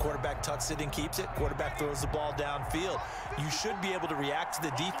inside, quarterback tucks it and keeps it, quarterback throws the ball downfield. You should be able to react to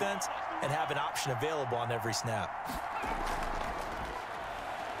the defense and have an option available on every snap.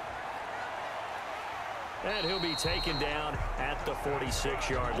 And he'll be taken down at the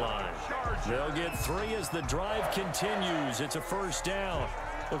 46-yard line. They'll get 3 as the drive continues. It's a first down.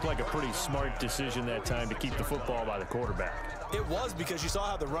 Looked like a pretty smart decision that time to keep the football by the quarterback. It was, because you saw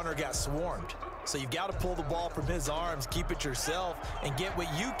how the runner got swarmed. So you've got to pull the ball from his arms, keep it yourself, and get what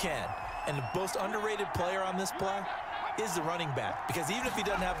you can. And the most underrated player on this play is the running back, because even if he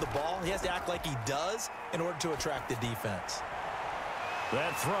doesn't have the ball, he has to act like he does in order to attract the defense.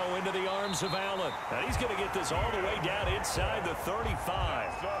 That throw into the arms of Allen. And he's going to get this all the way down inside the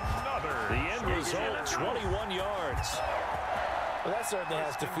 35. The end result, 21 yards. Well, that certainly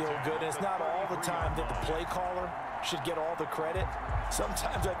has to feel good, and it's not all the time that the play caller should get all the credit.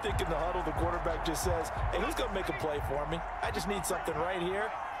 Sometimes I think in the huddle, the quarterback just says, hey, who's going to make a play for me? I just need something right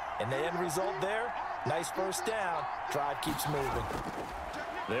here. And the end result there, nice first down. Drive keeps moving.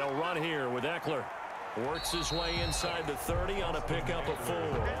 They'll run here with Eckler. Works his way inside the 30 on a pickup of 4.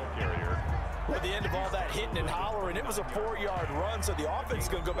 Well, at the end of all that hitting and hollering, it was a 4-yard run, so the offense is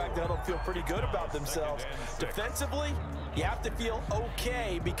going to go back to huddle and feel pretty good about themselves. Defensively, you have to feel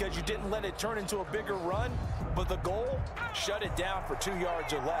okay because you didn't let it turn into a bigger run, but the goal, shut it down for 2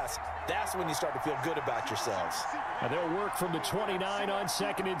 yards or less. That's when you start to feel good about yourselves. And they'll work from the 29 on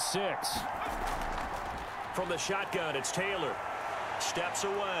 2nd and 6. From the shotgun, it's Taylor. Steps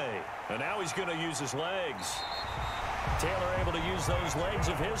away, and now he's going to use his legs. Taylor able to use those legs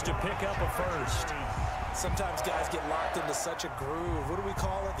of his to pick up a first. Sometimes guys get locked into such a groove. What do we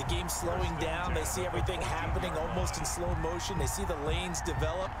call it? The game's slowing down. They see everything happening almost in slow motion. They see the lanes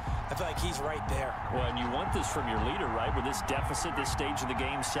develop. I feel like he's right there. Well, and you want this from your leader, right? With this deficit, this stage of the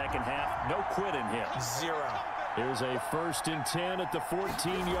game, second half, no quit in him. 0. Here's a 1st and 10 at the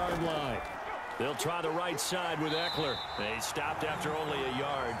 14-yard line. They'll try the right side with Eckler. They stopped after only a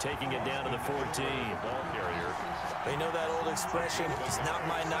yard, taking it down to the 14. Ball carrier. They know that old expression, it's not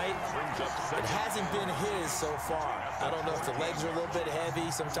my night. It hasn't been his so far. I don't know if the legs are a little bit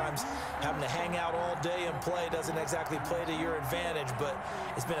heavy. Sometimes having to hang out all day and play doesn't exactly play to your advantage, but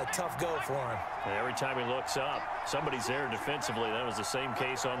it's been a tough go for him. And every time he looks up, somebody's there defensively. That was the same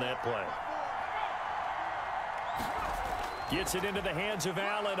case on that play. Gets it into the hands of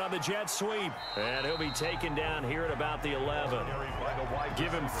Allen on the jet sweep. And he'll be taken down here at about the 11.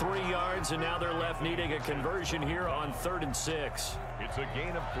 Give him 3 yards, and now they're left needing a conversion here on 3rd and 6. It's a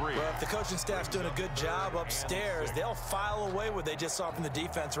gain of 3. Well, if the coaching staff's doing a good job upstairs, they'll file away what they just saw from the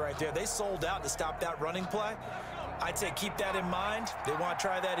defense right there. They sold out to stop that running play. I'd say keep that in mind. They want to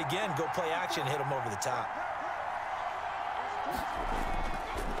try that again. Go play action, hit them over the top.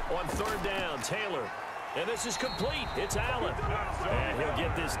 On 3rd down, Taylor. And this is complete. It's Allen. And he'll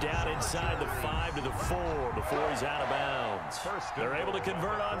get this down inside the 5 to the 4 before he's out of bounds. They're able to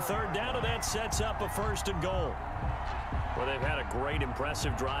convert on 3rd down, and that sets up a 1st and goal. Well, they've had a great,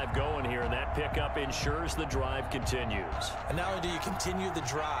 impressive drive going here, and that pickup ensures the drive continues. And not only do you continue the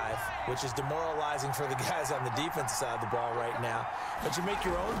drive, which is demoralizing for the guys on the defensive side of the ball right now, but you make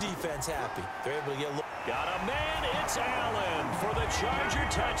your own defense happy. They're able to get a got a man. It's Allen for the Charger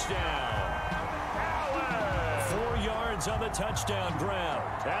touchdown. 4 yards on the touchdown ground.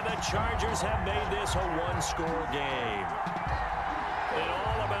 And the Chargers have made this a one-score game. And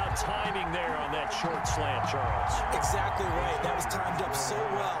all about timing there on that short slant, Charles. Exactly right. That was timed up so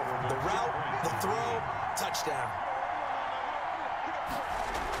well. The route, the throw, touchdown.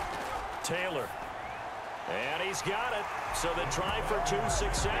 Taylor. And he's got it. So the try for 2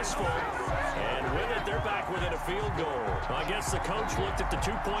 successful. And with it, they're back within a field goal. I guess the coach looked at the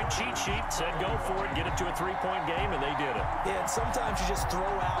 2-point cheat sheet, said go for it, get it to a 3-point game, and they did it. Yeah, and sometimes you just throw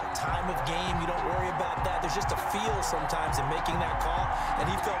out time of game. You don't worry about that. There's just a feel sometimes in making that call.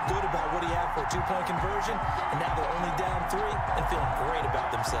 And he felt good about what he had for a 2-point conversion. And now they're only down 3 and feeling great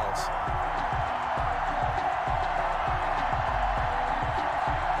about themselves.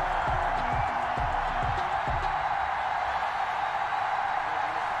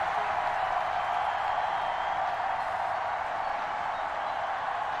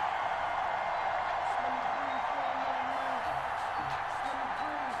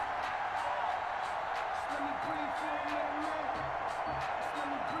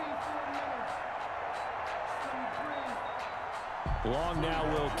 Long now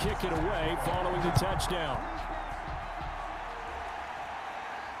will kick it away following the touchdown.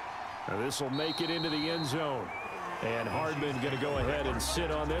 Now this will make it into the end zone. And Hardman going to go ahead and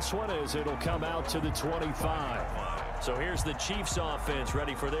sit on this one as it'll come out to the 25. So here's the Chiefs offense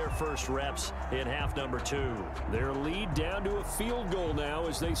ready for their first reps in half number 2. Their lead down to a field goal now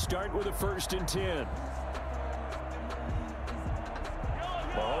as they start with a 1st and 10.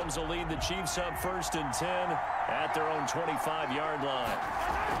 Mahomes will lead the Chiefs up 1st and 10 at their own 25-yard line.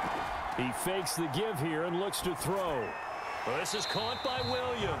 He fakes the give here and looks to throw. Well, this is caught by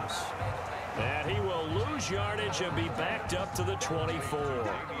Williams. And he will lose yardage and be backed up to the 24.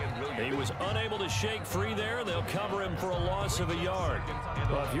 He was unable to shake free there, and they'll cover him for a loss of a yard.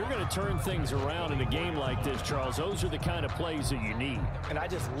 Well, if you're going to turn things around in a game like this, Charles, those are the kind of plays that you need. And I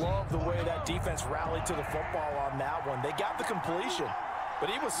just love the way that defense rallied to the football on that one. They got the completion, but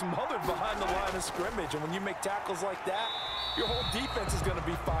he was smothered behind the line of scrimmage. And when you make tackles like that, your whole defense is going to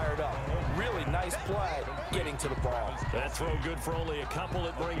be fired up. Really nice play getting to the ball. That throw good for only a couple.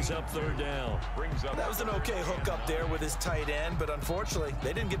 It brings up third down. That was an okay hook up there with his tight end, but unfortunately,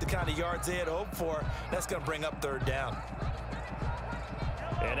 they didn't get the kind of yards they had hoped for. That's going to bring up third down.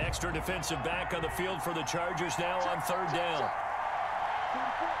 An extra defensive back on the field for the Chargers now on third down.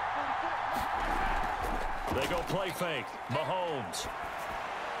 They go play fake. Mahomes.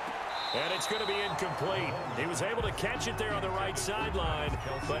 And it's going to be incomplete. He was able to catch it there on the right sideline,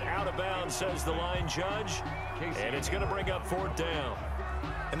 but out of bounds, says the line judge. And it's going to bring up fourth down.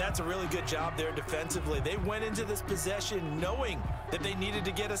 And that's a really good job there defensively. They went into this possession knowing that they needed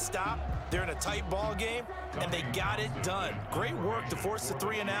to get a stop. They're in a tight ball game, and they got it done. Great work to force the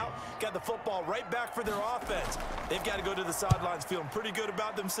 3 and out. Got the football right back for their offense. They've got to go to the sidelines feeling pretty good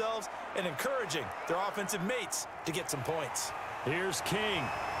about themselves and encouraging their offensive mates to get some points. Here's King.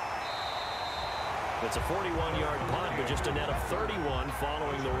 It's a 41-yard punt, but just a net of 31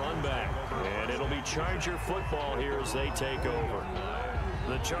 following the run back. And it'll be Charger football here as they take over.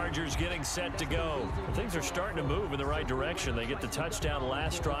 The Chargers getting set to go. Things are starting to move in the right direction. They get the touchdown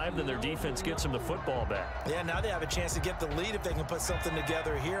last drive, then their defense gets them the football back. Yeah, now they have a chance to get the lead if they can put something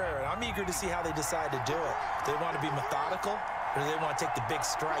together here. And I'm eager to see how they decide to do it. Do they want to be methodical, or do they want to take the big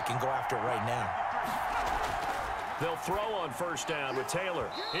strike and go after it right now? They'll throw on first down with Taylor.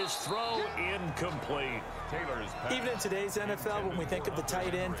 His throw incomplete. Even in today's NFL, when we think of the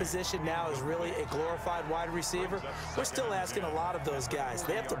tight end position now as really a glorified wide receiver, we're still asking a lot of those guys.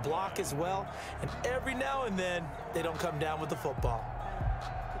 They have to block as well, and every now and then, they don't come down with the football.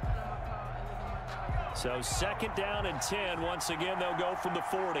 So second down and 10. Once again, they'll go from the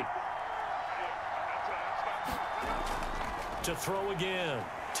 40. To throw again.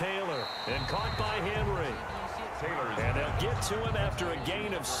 Taylor, and caught by Henry. And they'll get to him after a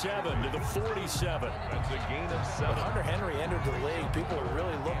gain of 7 to the 47. That's a gain of 7. When Hunter Henry entered the league, people are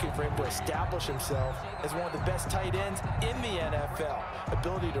really looking for him to establish himself as one of the best tight ends in the NFL.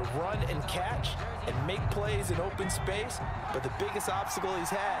 Ability to run and catch and make plays in open space. But the biggest obstacle he's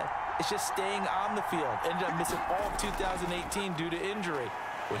had is just staying on the field. Ended up missing all of 2018 due to injury.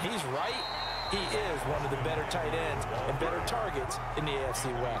 When he's right, he is one of the better tight ends and better targets in the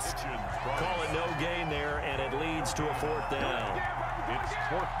AFC West. Call it no gain there, and it leads to a fourth down. It's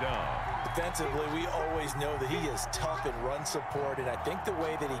fourth down. Defensively, we always know that he is tough in run support, and I think the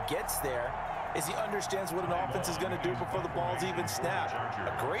way that he gets there is he understands what an offense is going to do before the ball's even snapped.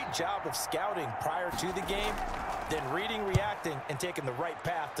 A great job of scouting prior to the game, then reading, reacting, and taking the right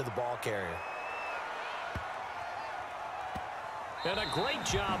path to the ball carrier. And a great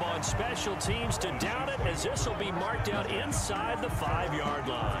job on special teams to down it, as this will be marked out inside the 5-yard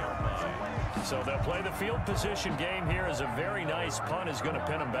line. So they'll play the field position game here, as a very nice punt is going to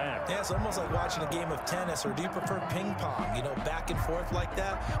pin them back. Yeah, it's almost like watching a game of tennis, or do you prefer ping pong? You know, back and forth like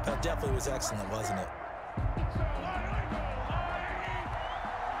that? That definitely was excellent, wasn't it?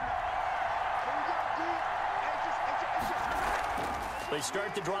 They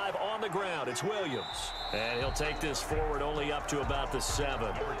start the drive on the ground. It's Williams. And he'll take this forward only up to about the 7.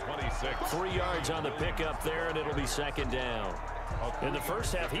 Number 26. 3 yards on the pickup there, and it'll be second down. In the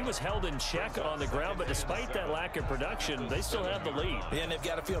first half, he was held in check on the ground, but despite that lack of production, they still have the lead. Yeah, and they've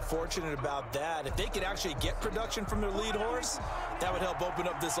got to feel fortunate about that. If they could actually get production from their lead horse, that would help open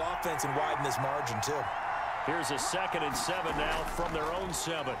up this offense and widen this margin, too. Here's a 2nd and 7 now from their own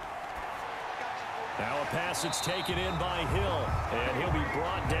 7. Now a pass that's taken in by Hill, and he'll be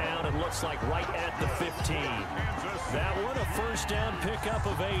brought down, and looks like right at the 15. That one a first down pickup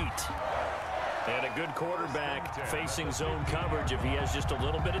of 8. And a good quarterback facing zone coverage. If he has just a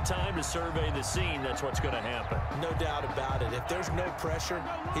little bit of time to survey the scene, that's what's going to happen. No doubt about it. If there's no pressure,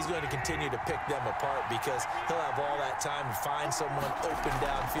 he's going to continue to pick them apart, because he'll have all that time to find someone open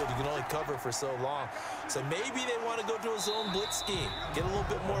downfield. You can only cover for so long. So maybe they want to go to a zone blitz scheme, get a little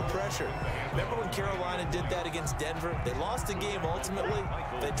bit more pressure. Remember when Carolina did that against Denver? They lost the game ultimately.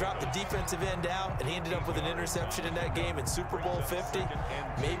 They dropped the defensive end out, and he ended up with an interception in that game in Super Bowl 50.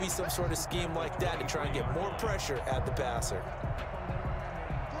 Maybe some sort of scheme like that to try and get more pressure at the passer.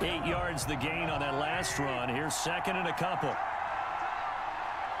 8 yards the gain on that last run. Here's 2nd and a couple.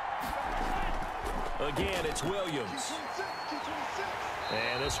 Again, it's Williams.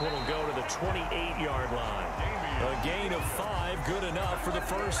 And this one will go to the 28-yard line. A gain of 5, good enough for the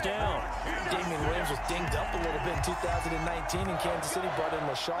first down. Damien Williams was dinged up a little bit in 2019 in Kansas City, brought in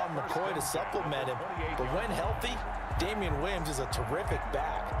LaShawn McCoy to supplement him. But when healthy, Damien Williams is a terrific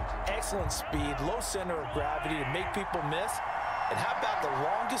back. Excellent speed, low center of gravity to make people miss. And how about the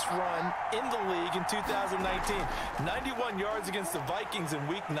longest run in the league in 2019? 91 yards against the Vikings in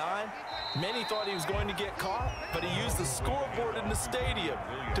Week 9. Many thought he was going to get caught, but he used the scoreboard in the stadium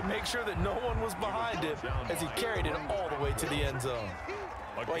to make sure that no one was behind him as he carried it all the way to the end zone.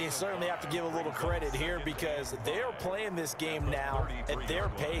 Well, you certainly have to give a little credit here because they're playing this game now at their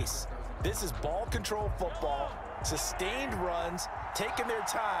pace. This is ball control football, sustained runs, taking their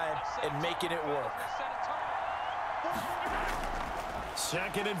time and making it work.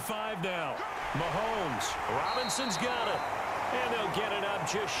 2nd and 5 now. Mahomes. Robinson's got it. And they'll get it up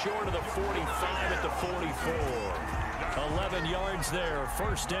just short of the 45 at the 44. 11 yards there,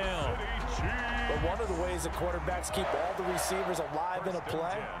 first down. But one of the ways the quarterbacks keep all the receivers alive in a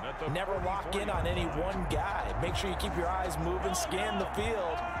play, never lock in on any one guy. Make sure you keep your eyes moving, scan the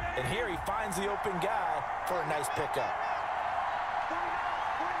field. And here he finds the open guy for a nice pickup.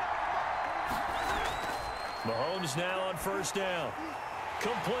 Mahomes now on first down.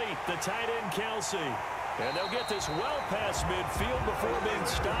 Complete, the tight end Kelsey. And they'll get this well past midfield before being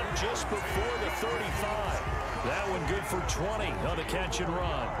stopped just before the 35. That one good for 20 on the catch and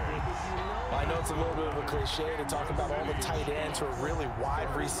run. I know it's a little bit of a cliche to talk about all the tight ends who are really wide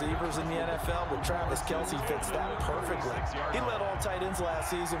receivers in the NFL, but Travis Kelce fits that perfectly. He led all tight ends last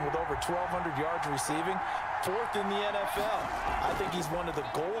season with over 1,200 yards receiving, 4th in the NFL. I think he's one of the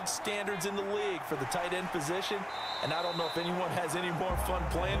gold standards in the league for the tight end position, and I don't know if anyone has any more fun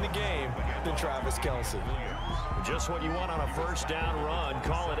playing the game than Travis Kelce. Just what you want on a first down run.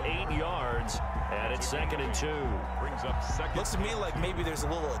 Call it 8 yards, and it's 2nd and 2. Brings up second. Looks to me like maybe there's a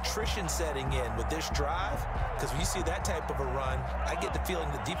little attrition setting in with this drive, because when you see that type of a run, I get the feeling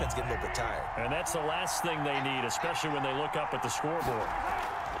the defense getting a little bit tired. And that's the last thing they need, especially when they look up at the scoreboard.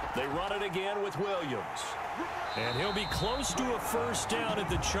 They run it again with Williams. And he'll be close to a first down at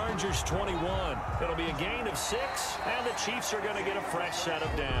the Chargers 21. It'll be a gain of 6, and the Chiefs are going to get a fresh set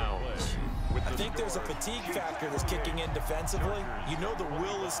of downs. I think there's a fatigue factor that's kicking in defensively. You know the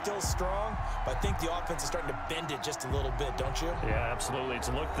will is still strong, but I think the offense is starting to bend it just a little bit, don't you? Yeah, absolutely. It's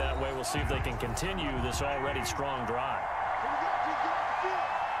looked that way. We'll see if they can continue this already strong drive.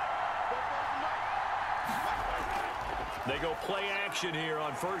 They go play action here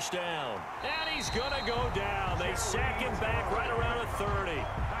on first down. And he's going to go down. They sack him back right around the 30.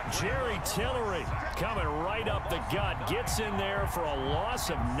 Jerry Tillery coming right up the gut. Gets in there for a loss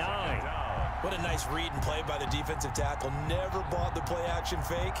of 9. What a nice read and play by the defensive tackle. Never bought the play action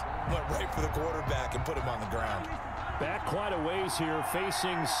fake. Went right for the quarterback and put him on the ground. Back quite a ways here,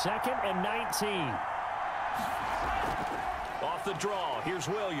 facing 2nd and 19. Off the draw, here's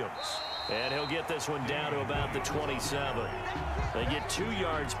Williams. And he'll get this one down to about the 27. They get 2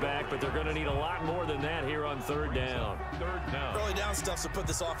 yards back, but they're going to need a lot more than that here on 3rd down. Early down stuff to put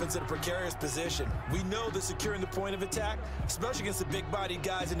this offense in a precarious position. We know that securing the point of attack, especially against the big-bodied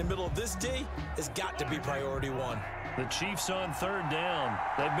guys in the middle of this D, has got to be priority 1. The Chiefs on 3rd down.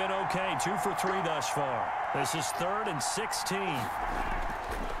 They've been okay, 2 for 3 thus far. This is 3rd and 16.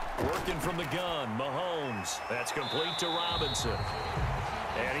 Working from the gun, Mahomes. That's complete to Robinson.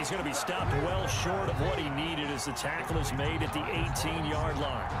 And he's going to be stopped well short of what he needed as the tackle is made at the 18-yard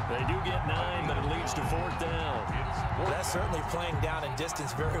line. They do get 9, but it leads to 4th down. Well, that's certainly playing down in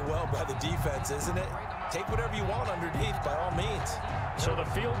distance very well by the defense, isn't it? Take whatever you want underneath by all means. So the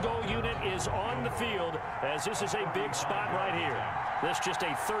field goal unit is on the field as this is a big spot right here. This just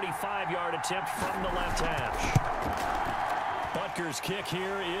a 35-yard attempt from the left hash. Butker's kick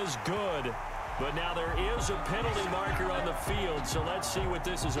here is good. But now there is a penalty marker on the field, so let's see what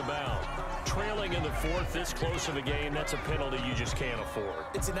this is about. Trailing in the 4th, this close of a game, that's a penalty you just can't afford.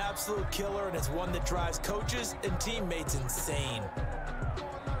 It's an absolute killer, and it's one that drives coaches and teammates insane.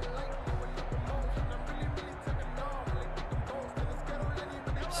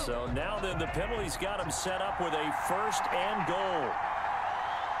 So now then, the penalty's got him set up with a 1st and goal.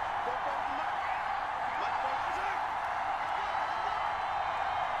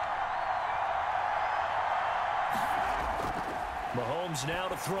 Mahomes now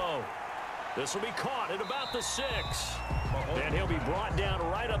to throw. This will be caught at about the 6. And he'll be brought down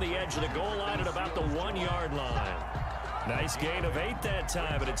right on the edge of the goal line at about the 1-yard line. Nice gain of 8 that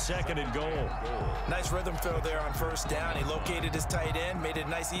time, but it's 2nd and goal. Nice rhythm throw there on 1st down. He located his tight end, made it a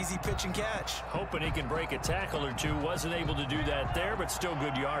nice easy pitch and catch. Hoping he can break a tackle or two. Wasn't able to do that there, but still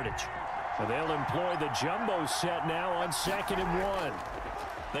good yardage. And they'll employ the jumbo set now on 2nd and 1.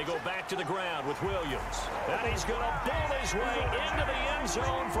 They go back to the ground with Williams. And he's going to ball his way into the end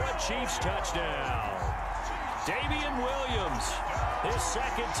zone for a Chiefs touchdown. Damian Williams, his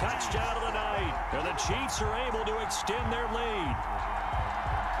 2nd touchdown of the night. And the Chiefs are able to extend their lead.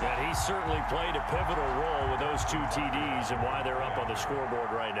 And he certainly played a pivotal role with those 2 TDs and why they're up on the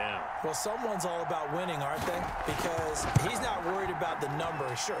scoreboard right now. Well, someone's all about winning, aren't they? Because he's not worried about the number.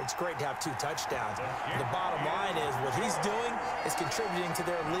 Sure, it's great to have 2 touchdowns. The bottom line is what he's doing is contributing to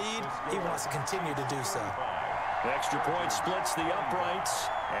their lead. He wants to continue to do so. The extra point splits the uprights,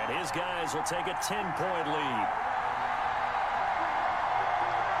 and his guys will take a 10-point lead.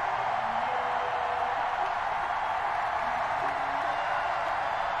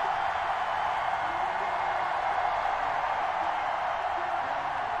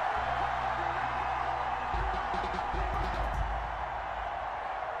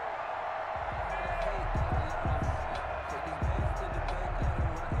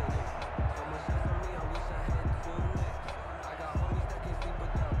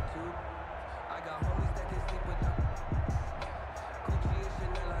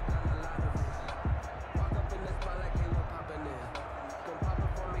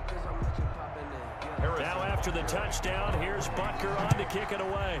 Now after the touchdown, here's Butker on to kick it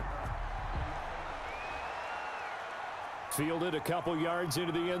away. Fielded a couple yards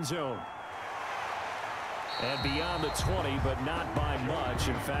into the end zone. And beyond the 20, but not by much.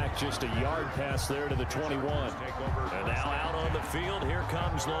 In fact, just a yard pass there to the 21. And now out on the field, here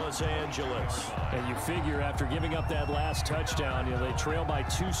comes Los Angeles. And you figure after giving up that last touchdown, they trail by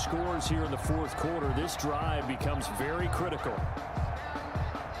 2 scores here in the 4th quarter. This drive becomes very critical.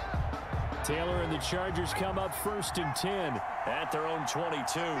 Taylor and the Chargers come up 1st and 10 at their own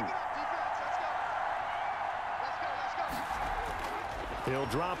 22. He'll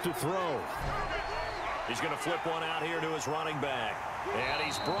drop to throw. He's going to flip one out here to his running back. And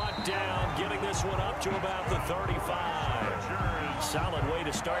he's brought down, getting this one up to about the 35. Solid way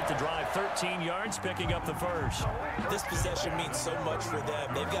to start the drive. 13 yards, picking up the first. This possession means so much for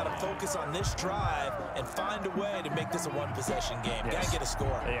them. They've got to focus on this drive and find a way to make this a one-possession game. Yes. Got to get a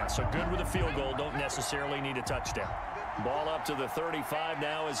score. Yeah, so good with a field goal. Don't necessarily need a touchdown. Ball up to the 35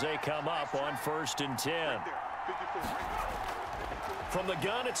 now as they come up on 1st and 10. From the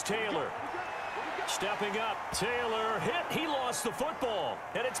gun, it's Taylor. Stepping up, Taylor hit. He lost the football,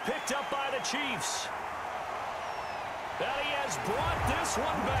 and it's picked up by the Chiefs. And he has brought this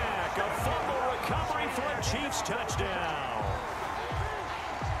one back. A fumble recovery for a Chiefs touchdown.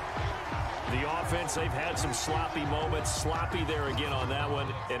 The offense, they've had some sloppy moments. Sloppy there again on that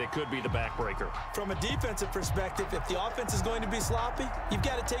one, and it could be the backbreaker. From a defensive perspective, if the offense is going to be sloppy, you've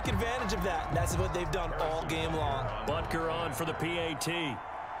got to take advantage of that. And that's what they've done all game long. Butker on for the PAT.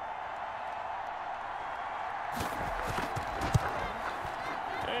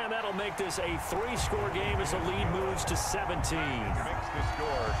 And that'll make this a 3-score game as the lead moves to 17. Makes the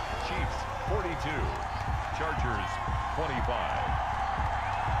score Chiefs 42, Chargers 25.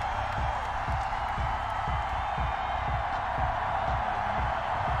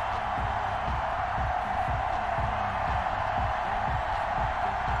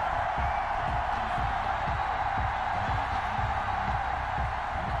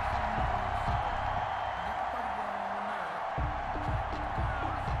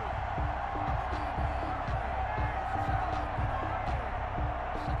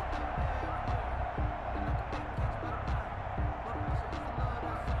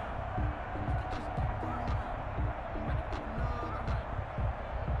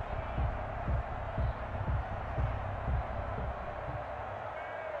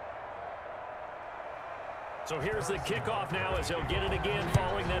 So here's the kickoff now as he'll get it again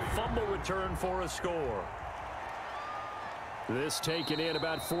following that fumble return for a score. This taken in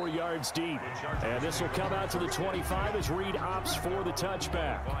about 4 yards deep. And this will come out to the 25 as Reed opts for the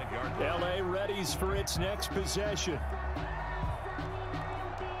touchback. L.A. readies for its next possession.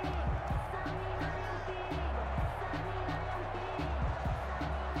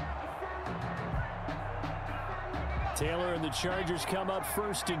 Taylor and the Chargers come up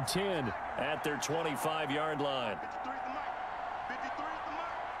 1st and 10 at their 25-yard line.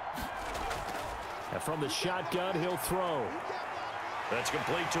 And from the shotgun, he'll throw. That's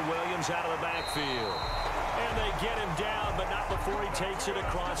complete to Williams out of the backfield. And they get him down, but not before he takes it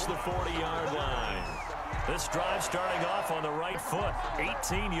across the 40-yard line. This drive starting off on the right foot,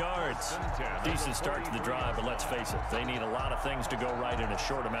 18 yards. Decent start to the drive, but let's face it, they need a lot of things to go right in a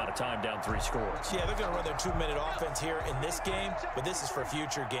short amount of time down 3 scores. Yeah, they're going to run their 2-minute offense here in this game, but this is for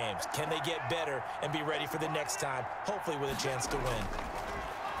future games. Can they get better and be ready for the next time, hopefully with a chance to win?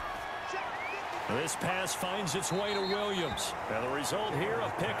 This pass finds its way to Williams. And the result here, a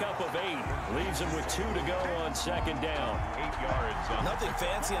pickup of 8. Leaves him with 2 to go on second down. 8 yards. Nothing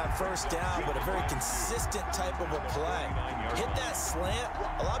fancy on first down, but a very consistent type of a play. Hit that slant.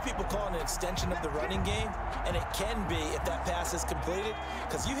 A lot of people call it an extension of the running game, and it can be if that pass is completed,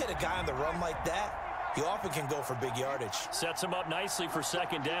 because you hit a guy on the run like that, you often can go for big yardage. Sets him up nicely for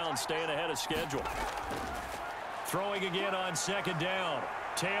second down, staying ahead of schedule. Throwing again on second down.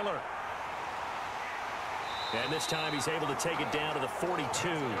 Taylor. And this time he's able to take it down to the 42.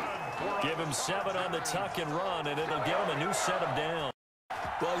 Give him 7 on the tuck and run, and it'll give him a new set of downs.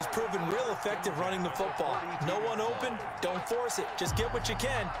 Well, he's proven real effective running the football. No one open, don't force it. Just get what you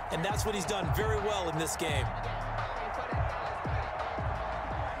can, and that's what he's done very well in this game.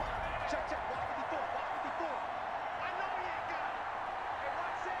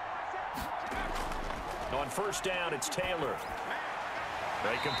 On first down, it's Taylor.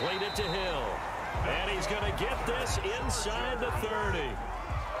 They complete it to Hill. And he's going to get this inside the 30.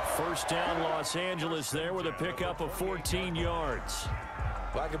 First down, Los Angeles there with a pickup of 14 yards.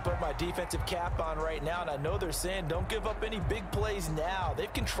 Well, I can put my defensive cap on right now, and I know they're saying don't give up any big plays now.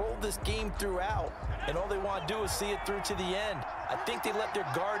 They've controlled this game throughout, and all they want to do is see it through to the end. I think they let their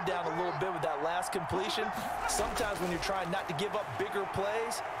guard down a little bit with that last completion. Sometimes when you're trying not to give up bigger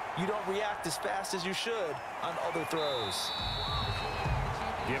plays, you don't react as fast as you should on other throws.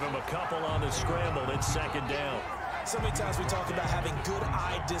 Give him a couple on the scramble. It's second down. So many times we talk about having good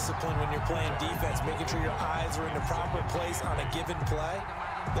eye discipline when you're playing defense, making sure your eyes are in the proper place on a given play.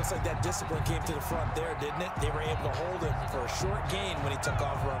 Looks like that discipline came to the front there, didn't it? They were able to hold him for a short gain when he took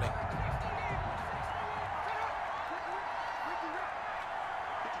off running.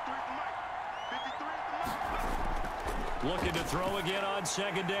 Looking to throw again on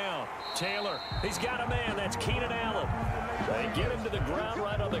second down. Taylor, he's got a man. That's Keenan Allen. They get him to the ground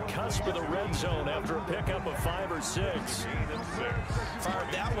right on the cusp of the red zone after a pickup of 5 or 6.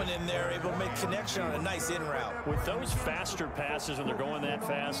 Fired that one in there, able to make connection on a nice in route. With those faster passes when they're going that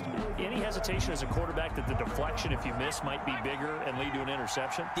fast, any hesitation as a quarterback that the deflection, if you miss, might be bigger and lead to an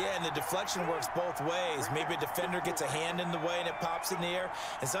interception? Yeah, and the deflection works both ways. Maybe a defender gets a hand in the way and it pops in the air,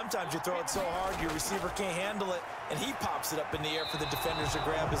 and sometimes you throw it so hard your receiver can't handle it, and he pops it up in the air for the defenders to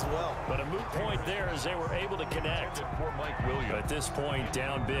grab as well. But a moot point there as they were able to connect. But at this point,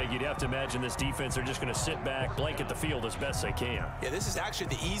 down big, you'd have to imagine this defense are just going to sit back, blanket the field as best they can. Yeah, this is actually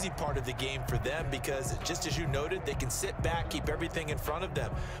the easy part of the game for them because, just as you noted, they can sit back, keep everything in front of them.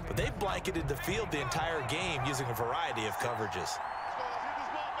 But they've blanketed the field the entire game using a variety of coverages.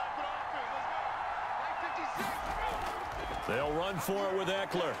 They'll run for it with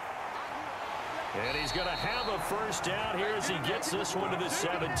Eckler. And he's going to have a first down here as he gets this one to the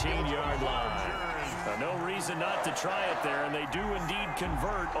 17-yard line. No reason not to try it there, and they do indeed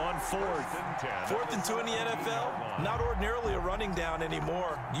convert on 4th. 4th and 2 in the NFL, not ordinarily a running down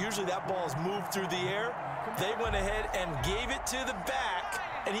anymore. Usually that ball's moved through the air. They went ahead and gave it to the back,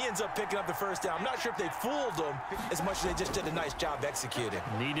 and he ends up picking up the first down. I'm not sure if they fooled him as much as they just did a nice job executing.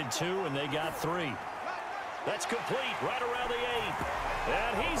 Needed 2, and they got 3. That's complete right around the 8.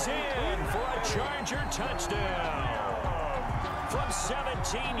 And he's in for a Charger touchdown. From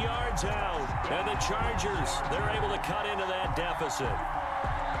 17 yards out. And the Chargers, they're able to cut into that deficit.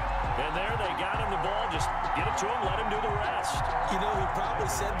 And there they got him the ball. Just get it to him, let him do the rest. You know, he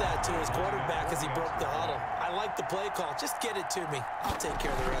probably said that to his quarterback as he broke the huddle. I like the play call. Just get it to me. I'll take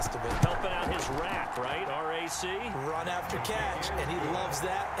care of the rest of it. Helping out his rack, right? RAC. Run after catch, and he loves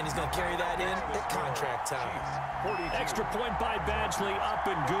that, and he's going to carry that in at contract time. Extra point by Badgley, up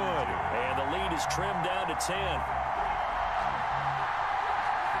and good. And the lead is trimmed down to 10.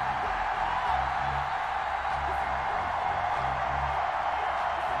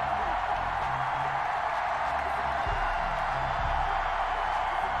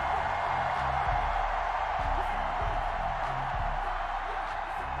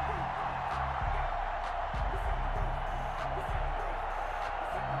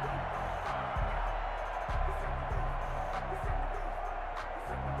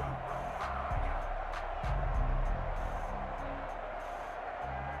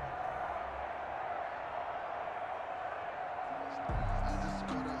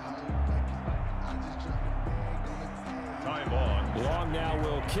 Long now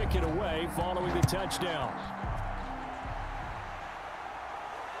will kick it away following the touchdown.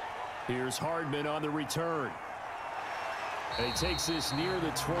 Here's Hardman on the return. And he takes this near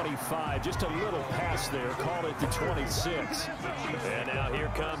the 25. Just a little pass there. Call it the 26. And now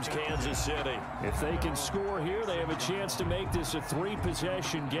here comes Kansas City. If they can score here, they have a chance to make this a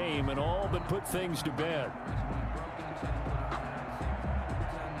 3-possession game and all but put things to bed.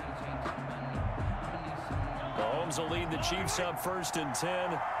 Rams will lead the Chiefs up 1st and 10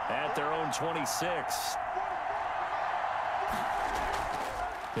 at their own 26.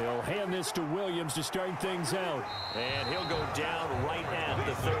 He'll hand this to Williams to start things out. And he'll go down right at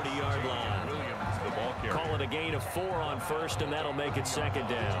the 30-yard line. Williams, the ball carrier. Call it a gain of 4 on 1st, and that'll make it 2nd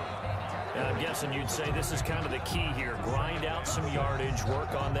down. And I'm guessing you'd say this is kind of the key here. Grind out some yardage,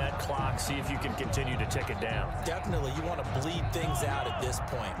 work on that clock, see if you can continue to tick it down. Definitely, you want to bleed things out at this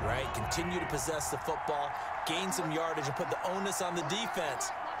point, right? Continue to possess the football, gain some yardage, and put the onus on the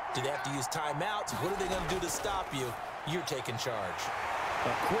defense. Do they have to use timeouts? What are they going to do to stop you? You're taking charge.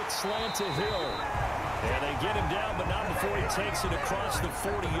 A quick slant to Hill. And they get him down, but not before he takes it across the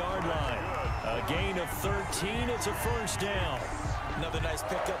 40-yard line. A gain of 13. It's a 1st down. Another nice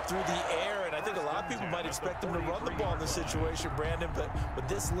pickup through the air, and I think a lot of people might expect them to run the ball in this situation, Brandon, but with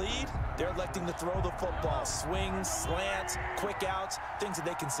this lead, they're electing to throw the football. Swings, slants, quick outs, things that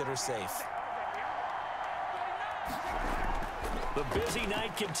they consider safe. The busy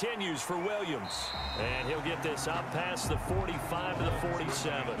night continues for Williams. And he'll get this up past the 45 to the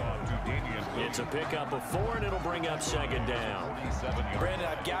 47. It's a pickup of 4, and it'll bring up 2nd down. Brandon,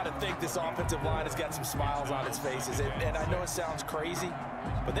 I've got to think this offensive line has got some smiles on its faces. And I know it sounds crazy,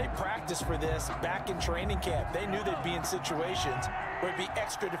 but they practiced for this back in training camp. They knew they'd be in situations where there'd be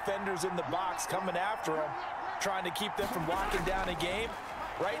extra defenders in the box coming after them, trying to keep them from locking down a game.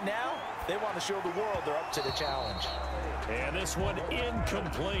 Right now, they want to show the world they're up to the challenge. And this one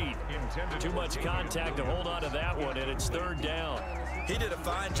incomplete. Too much contact to hold on to that one, and it's 3rd down. He did a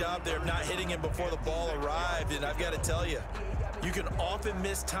fine job there of not hitting him before the ball arrived, and I've got to tell you, you can often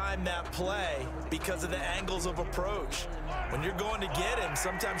mistime that play because of the angles of approach. When you're going to get him,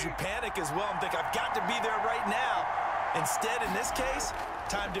 sometimes you panic as well and think, I've got to be there right now. Instead, in this case,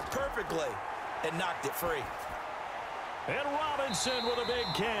 timed it perfectly and knocked it free. And Robinson with a big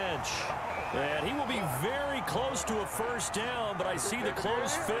catch. And he will be very close to a 1st down, but I see the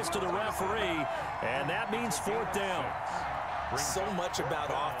closed fist of the referee, and that means 4th down. So much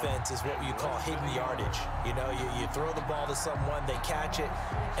about offense is what you call hidden yardage. You know, you throw the ball to someone, they catch it,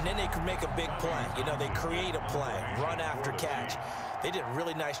 and then they can make a big play. You know, they create a play, run after catch. They did a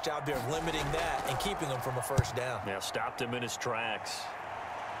really nice job there of limiting that and keeping him from a 1st down. Yeah, stopped him in his tracks.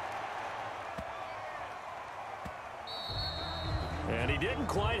 And he didn't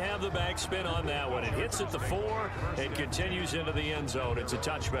quite have the backspin on that one. It hits at the 4 and continues into the end zone. It's a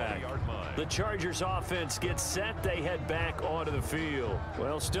touchback. The Chargers offense gets set. They head back onto the field.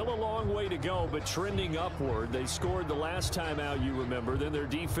 Well, still a long way to go, but trending upward. They scored the last time out, you remember. Then their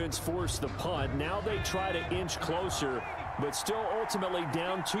defense forced the punt. Now they try to inch closer, but still ultimately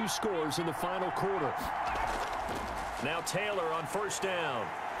down 2 scores in the final quarter. Now Taylor on 1st down.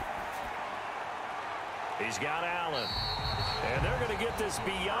 He's got Allen. And they're going to get this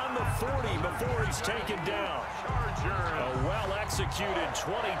beyond the 40 before he's taken down. A well-executed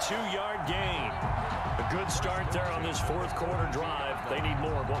 22-yard gain. A good start there on this 4th quarter drive. They need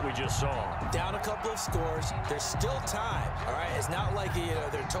more of what we just saw. Down a couple of scores. There's still time, all right? It's not like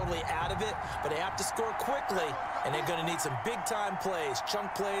they're totally out of it, but they have to score quickly, and they're going to need some big-time plays,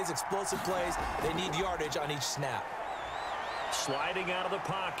 chunk plays, explosive plays. They need yardage on each snap. Sliding out of the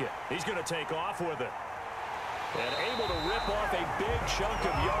pocket. He's going to take off with it. And able to rip off a big chunk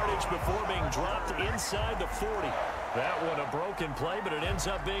of yardage before being dropped inside the 40. That one a broken play, but it ends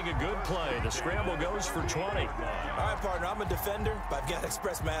up being a good play. The scramble goes for 20. All right, partner, I'm a defender, but I've got to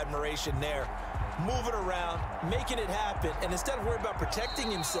express my admiration there. Moving around, making it happen, and instead of worrying about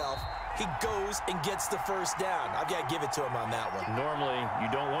protecting himself, he goes and gets the 1st down. I've got to give it to him on that one. Normally, you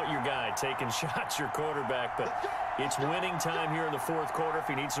don't want your guy taking shots, your quarterback, but it's winning time here in the 4th quarter. If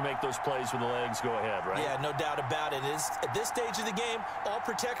he needs to make those plays with the legs, go ahead, right? Yeah, no doubt about it. At this stage of the game, all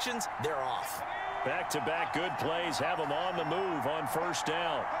protections, they're off. Back-to-back good plays have him on the move on 1st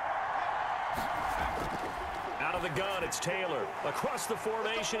down. Out of the gun, it's Taylor. Across the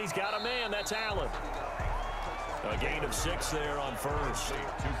formation, he's got a man. That's Allen. A gain of 6 there on 1st.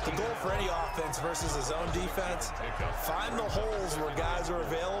 The goal for any offense versus his own defense, find the holes where guys are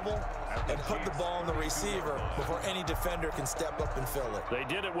available and put the ball on the receiver before any defender can step up and fill it. They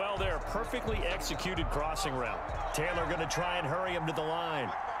did it well there. Perfectly executed crossing route. Taylor going to try and hurry him to the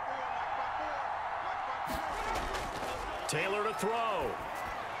line. Taylor to throw.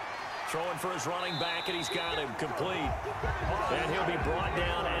 Throwing for his running back, and he's got him complete. And he'll be brought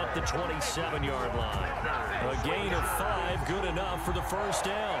down at the 27-yard line. A gain of 5, good enough for the 1st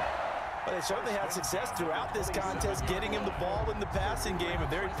down. Well, they certainly had success throughout this contest, getting him the ball in the passing game, and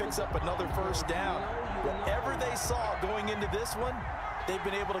there he picks up another 1st down. Whatever they saw going into this one, they've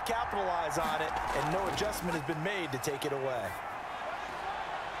been able to capitalize on it, and no adjustment has been made to take it away.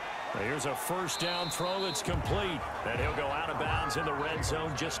 Here's a first down throw that's complete. And he'll go out of bounds in the red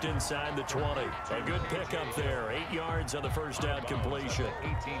zone just inside the 20. A good pickup there. 8 yards on the first down completion.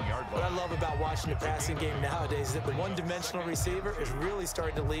 18-yard line. What I love about watching the passing game nowadays is that the one-dimensional receiver is really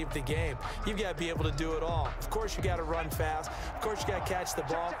starting to leave the game. You've got to be able to do it all. Of course, you got to run fast. Of course, you got to catch the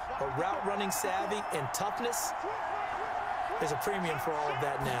ball. But route running savvy and toughness, there's a premium for all of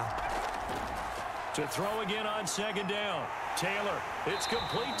that now. To throw again on second down. Taylor, it's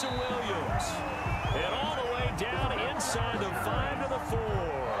complete to Williams. And all the way down inside the 5 to the 4.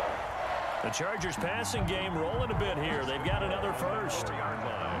 The Chargers passing game rolling a bit here. They've got another first.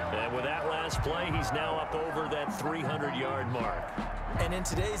 And with that last play, he's now up over that 300-yard mark. And in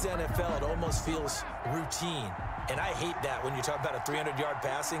today's NFL, it almost feels routine. And I hate that when you talk about a 300-yard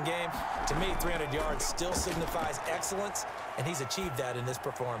passing game. To me, 300 yards still signifies excellence, and he's achieved that in this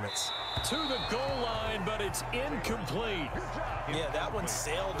performance. To the goal line, but it's incomplete. Yeah, that one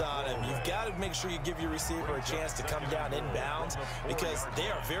sailed on him. You've got to make sure you give your receiver a chance to come down inbounds because they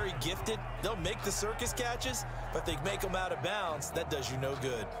are very gifted. They'll make the circus catches, but if they make them out of bounds, that does you no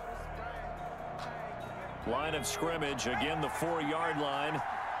good. Line of scrimmage, again the 4-yard line.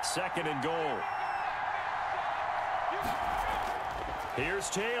 Second and goal. Here's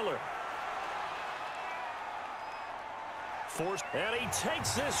Taylor. And he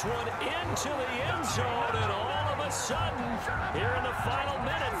takes this one into the end zone, and all of a sudden, here in the final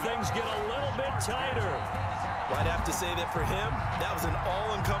minute, things get a little bit tighter. Well, I'd have to say that for him, that was an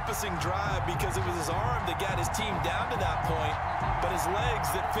all-encompassing drive because it was his arm that got his team down to that point, but his legs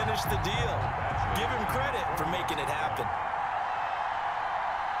that finished the deal. Give him credit for making it happen.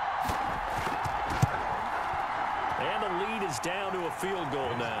 And the lead is down to a field goal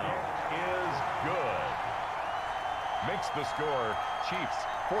now. Is good. Makes the score Chiefs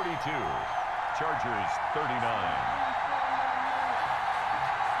 42, Chargers 39.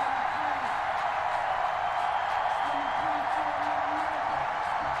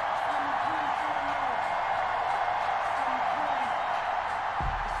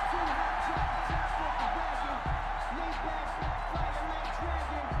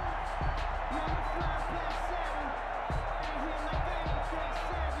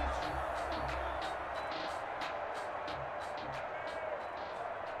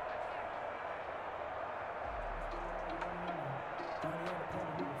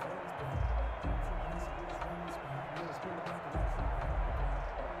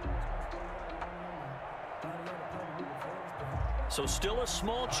 So still a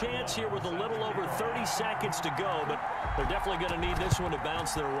small chance here with a little over 30 seconds to go, but they're definitely going to need this one to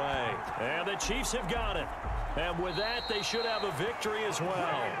bounce their way. And the Chiefs have got it. And with that, they should have a victory as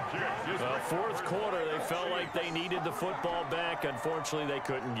well. Fourth quarter, they felt like they needed the football back. Unfortunately, they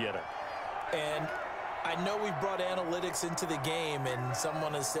couldn't get it. And I know we've brought analytics into the game, and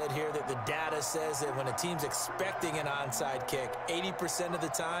someone has said here that the data says that when a team's expecting an onside kick, 80% of the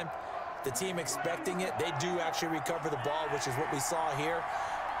time, the team expecting it, they do actually recover the ball, which is what we saw here.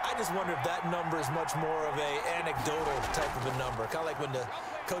 I just wonder if that number is much more of an anecdotal type of a number. Kind of like when the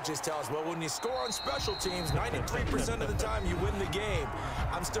coaches tell us, well, when you score on special teams, 93% of the time you win the game.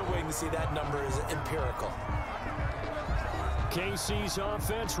 I'm still waiting to see that number is empirical. KC's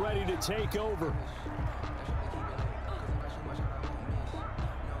offense ready to take over.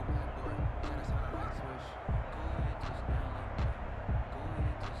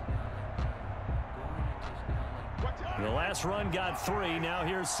 The last run got 3. Now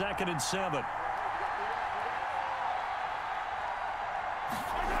here's 2nd and 7.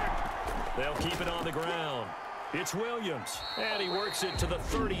 They'll keep it on the ground. It's Williams. And he works it to the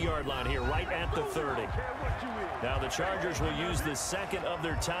 30-yard line here, right at the 30. Now the Chargers will use the second of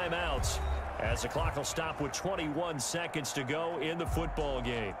their timeouts as the clock will stop with 21 seconds to go in the football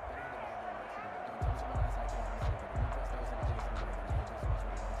game.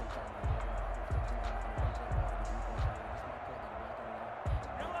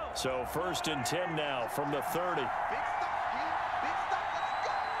 So 1st and 10 now from the 30.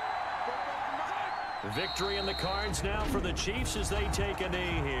 Victory in the cards now for the Chiefs as they take a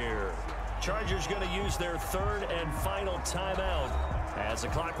knee here. Chargers going to use their 3rd and final timeout as the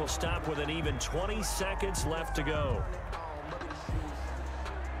clock will stop with an even 20 seconds left to go.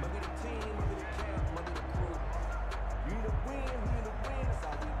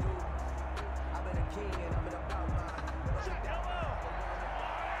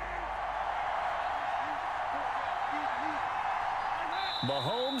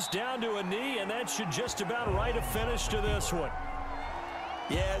 Mahomes down to a knee, and that should just about write a finish to this one.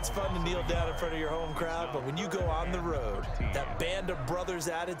 Yeah, it's fun to kneel down in front of your home crowd, but when you go on the road, that band of brothers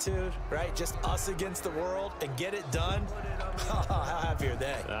attitude, right? Just us against the world and get it done. How happy are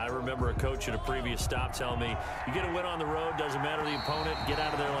they? I remember a coach at a previous stop telling me, you get a win on the road, doesn't matter the opponent, get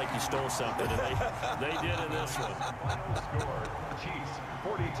out of there like you stole something. And they did in this one. Score, Chiefs,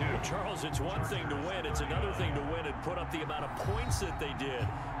 42. Well, Charles, it's one thing to win. It's another thing to win and put up the amount of points that they did.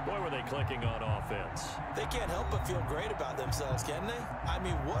 Boy, were they clicking on offense. They can't help but feel great about themselves, can they? I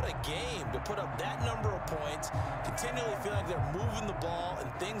mean, what a game to put up that number of points, continually feel like they're moving the ball and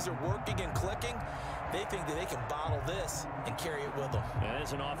things are working and clicking. They think that they can bottle this and carry it with them. And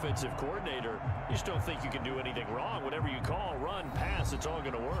as an offensive coordinator, you just don't think you can do anything wrong. Whatever you call, run, pass, it's all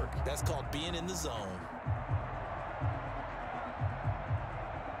going to work. That's called being in the zone.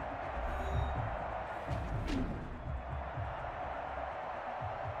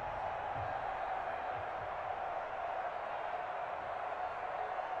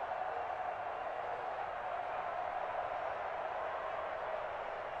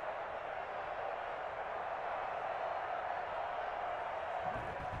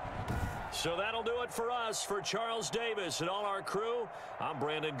 So that'll do it for us. For Charles Davis and all our crew, I'm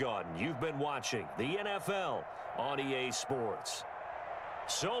Brandon Gaudin. You've been watching the NFL on EA Sports.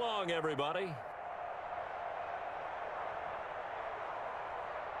 So long, everybody.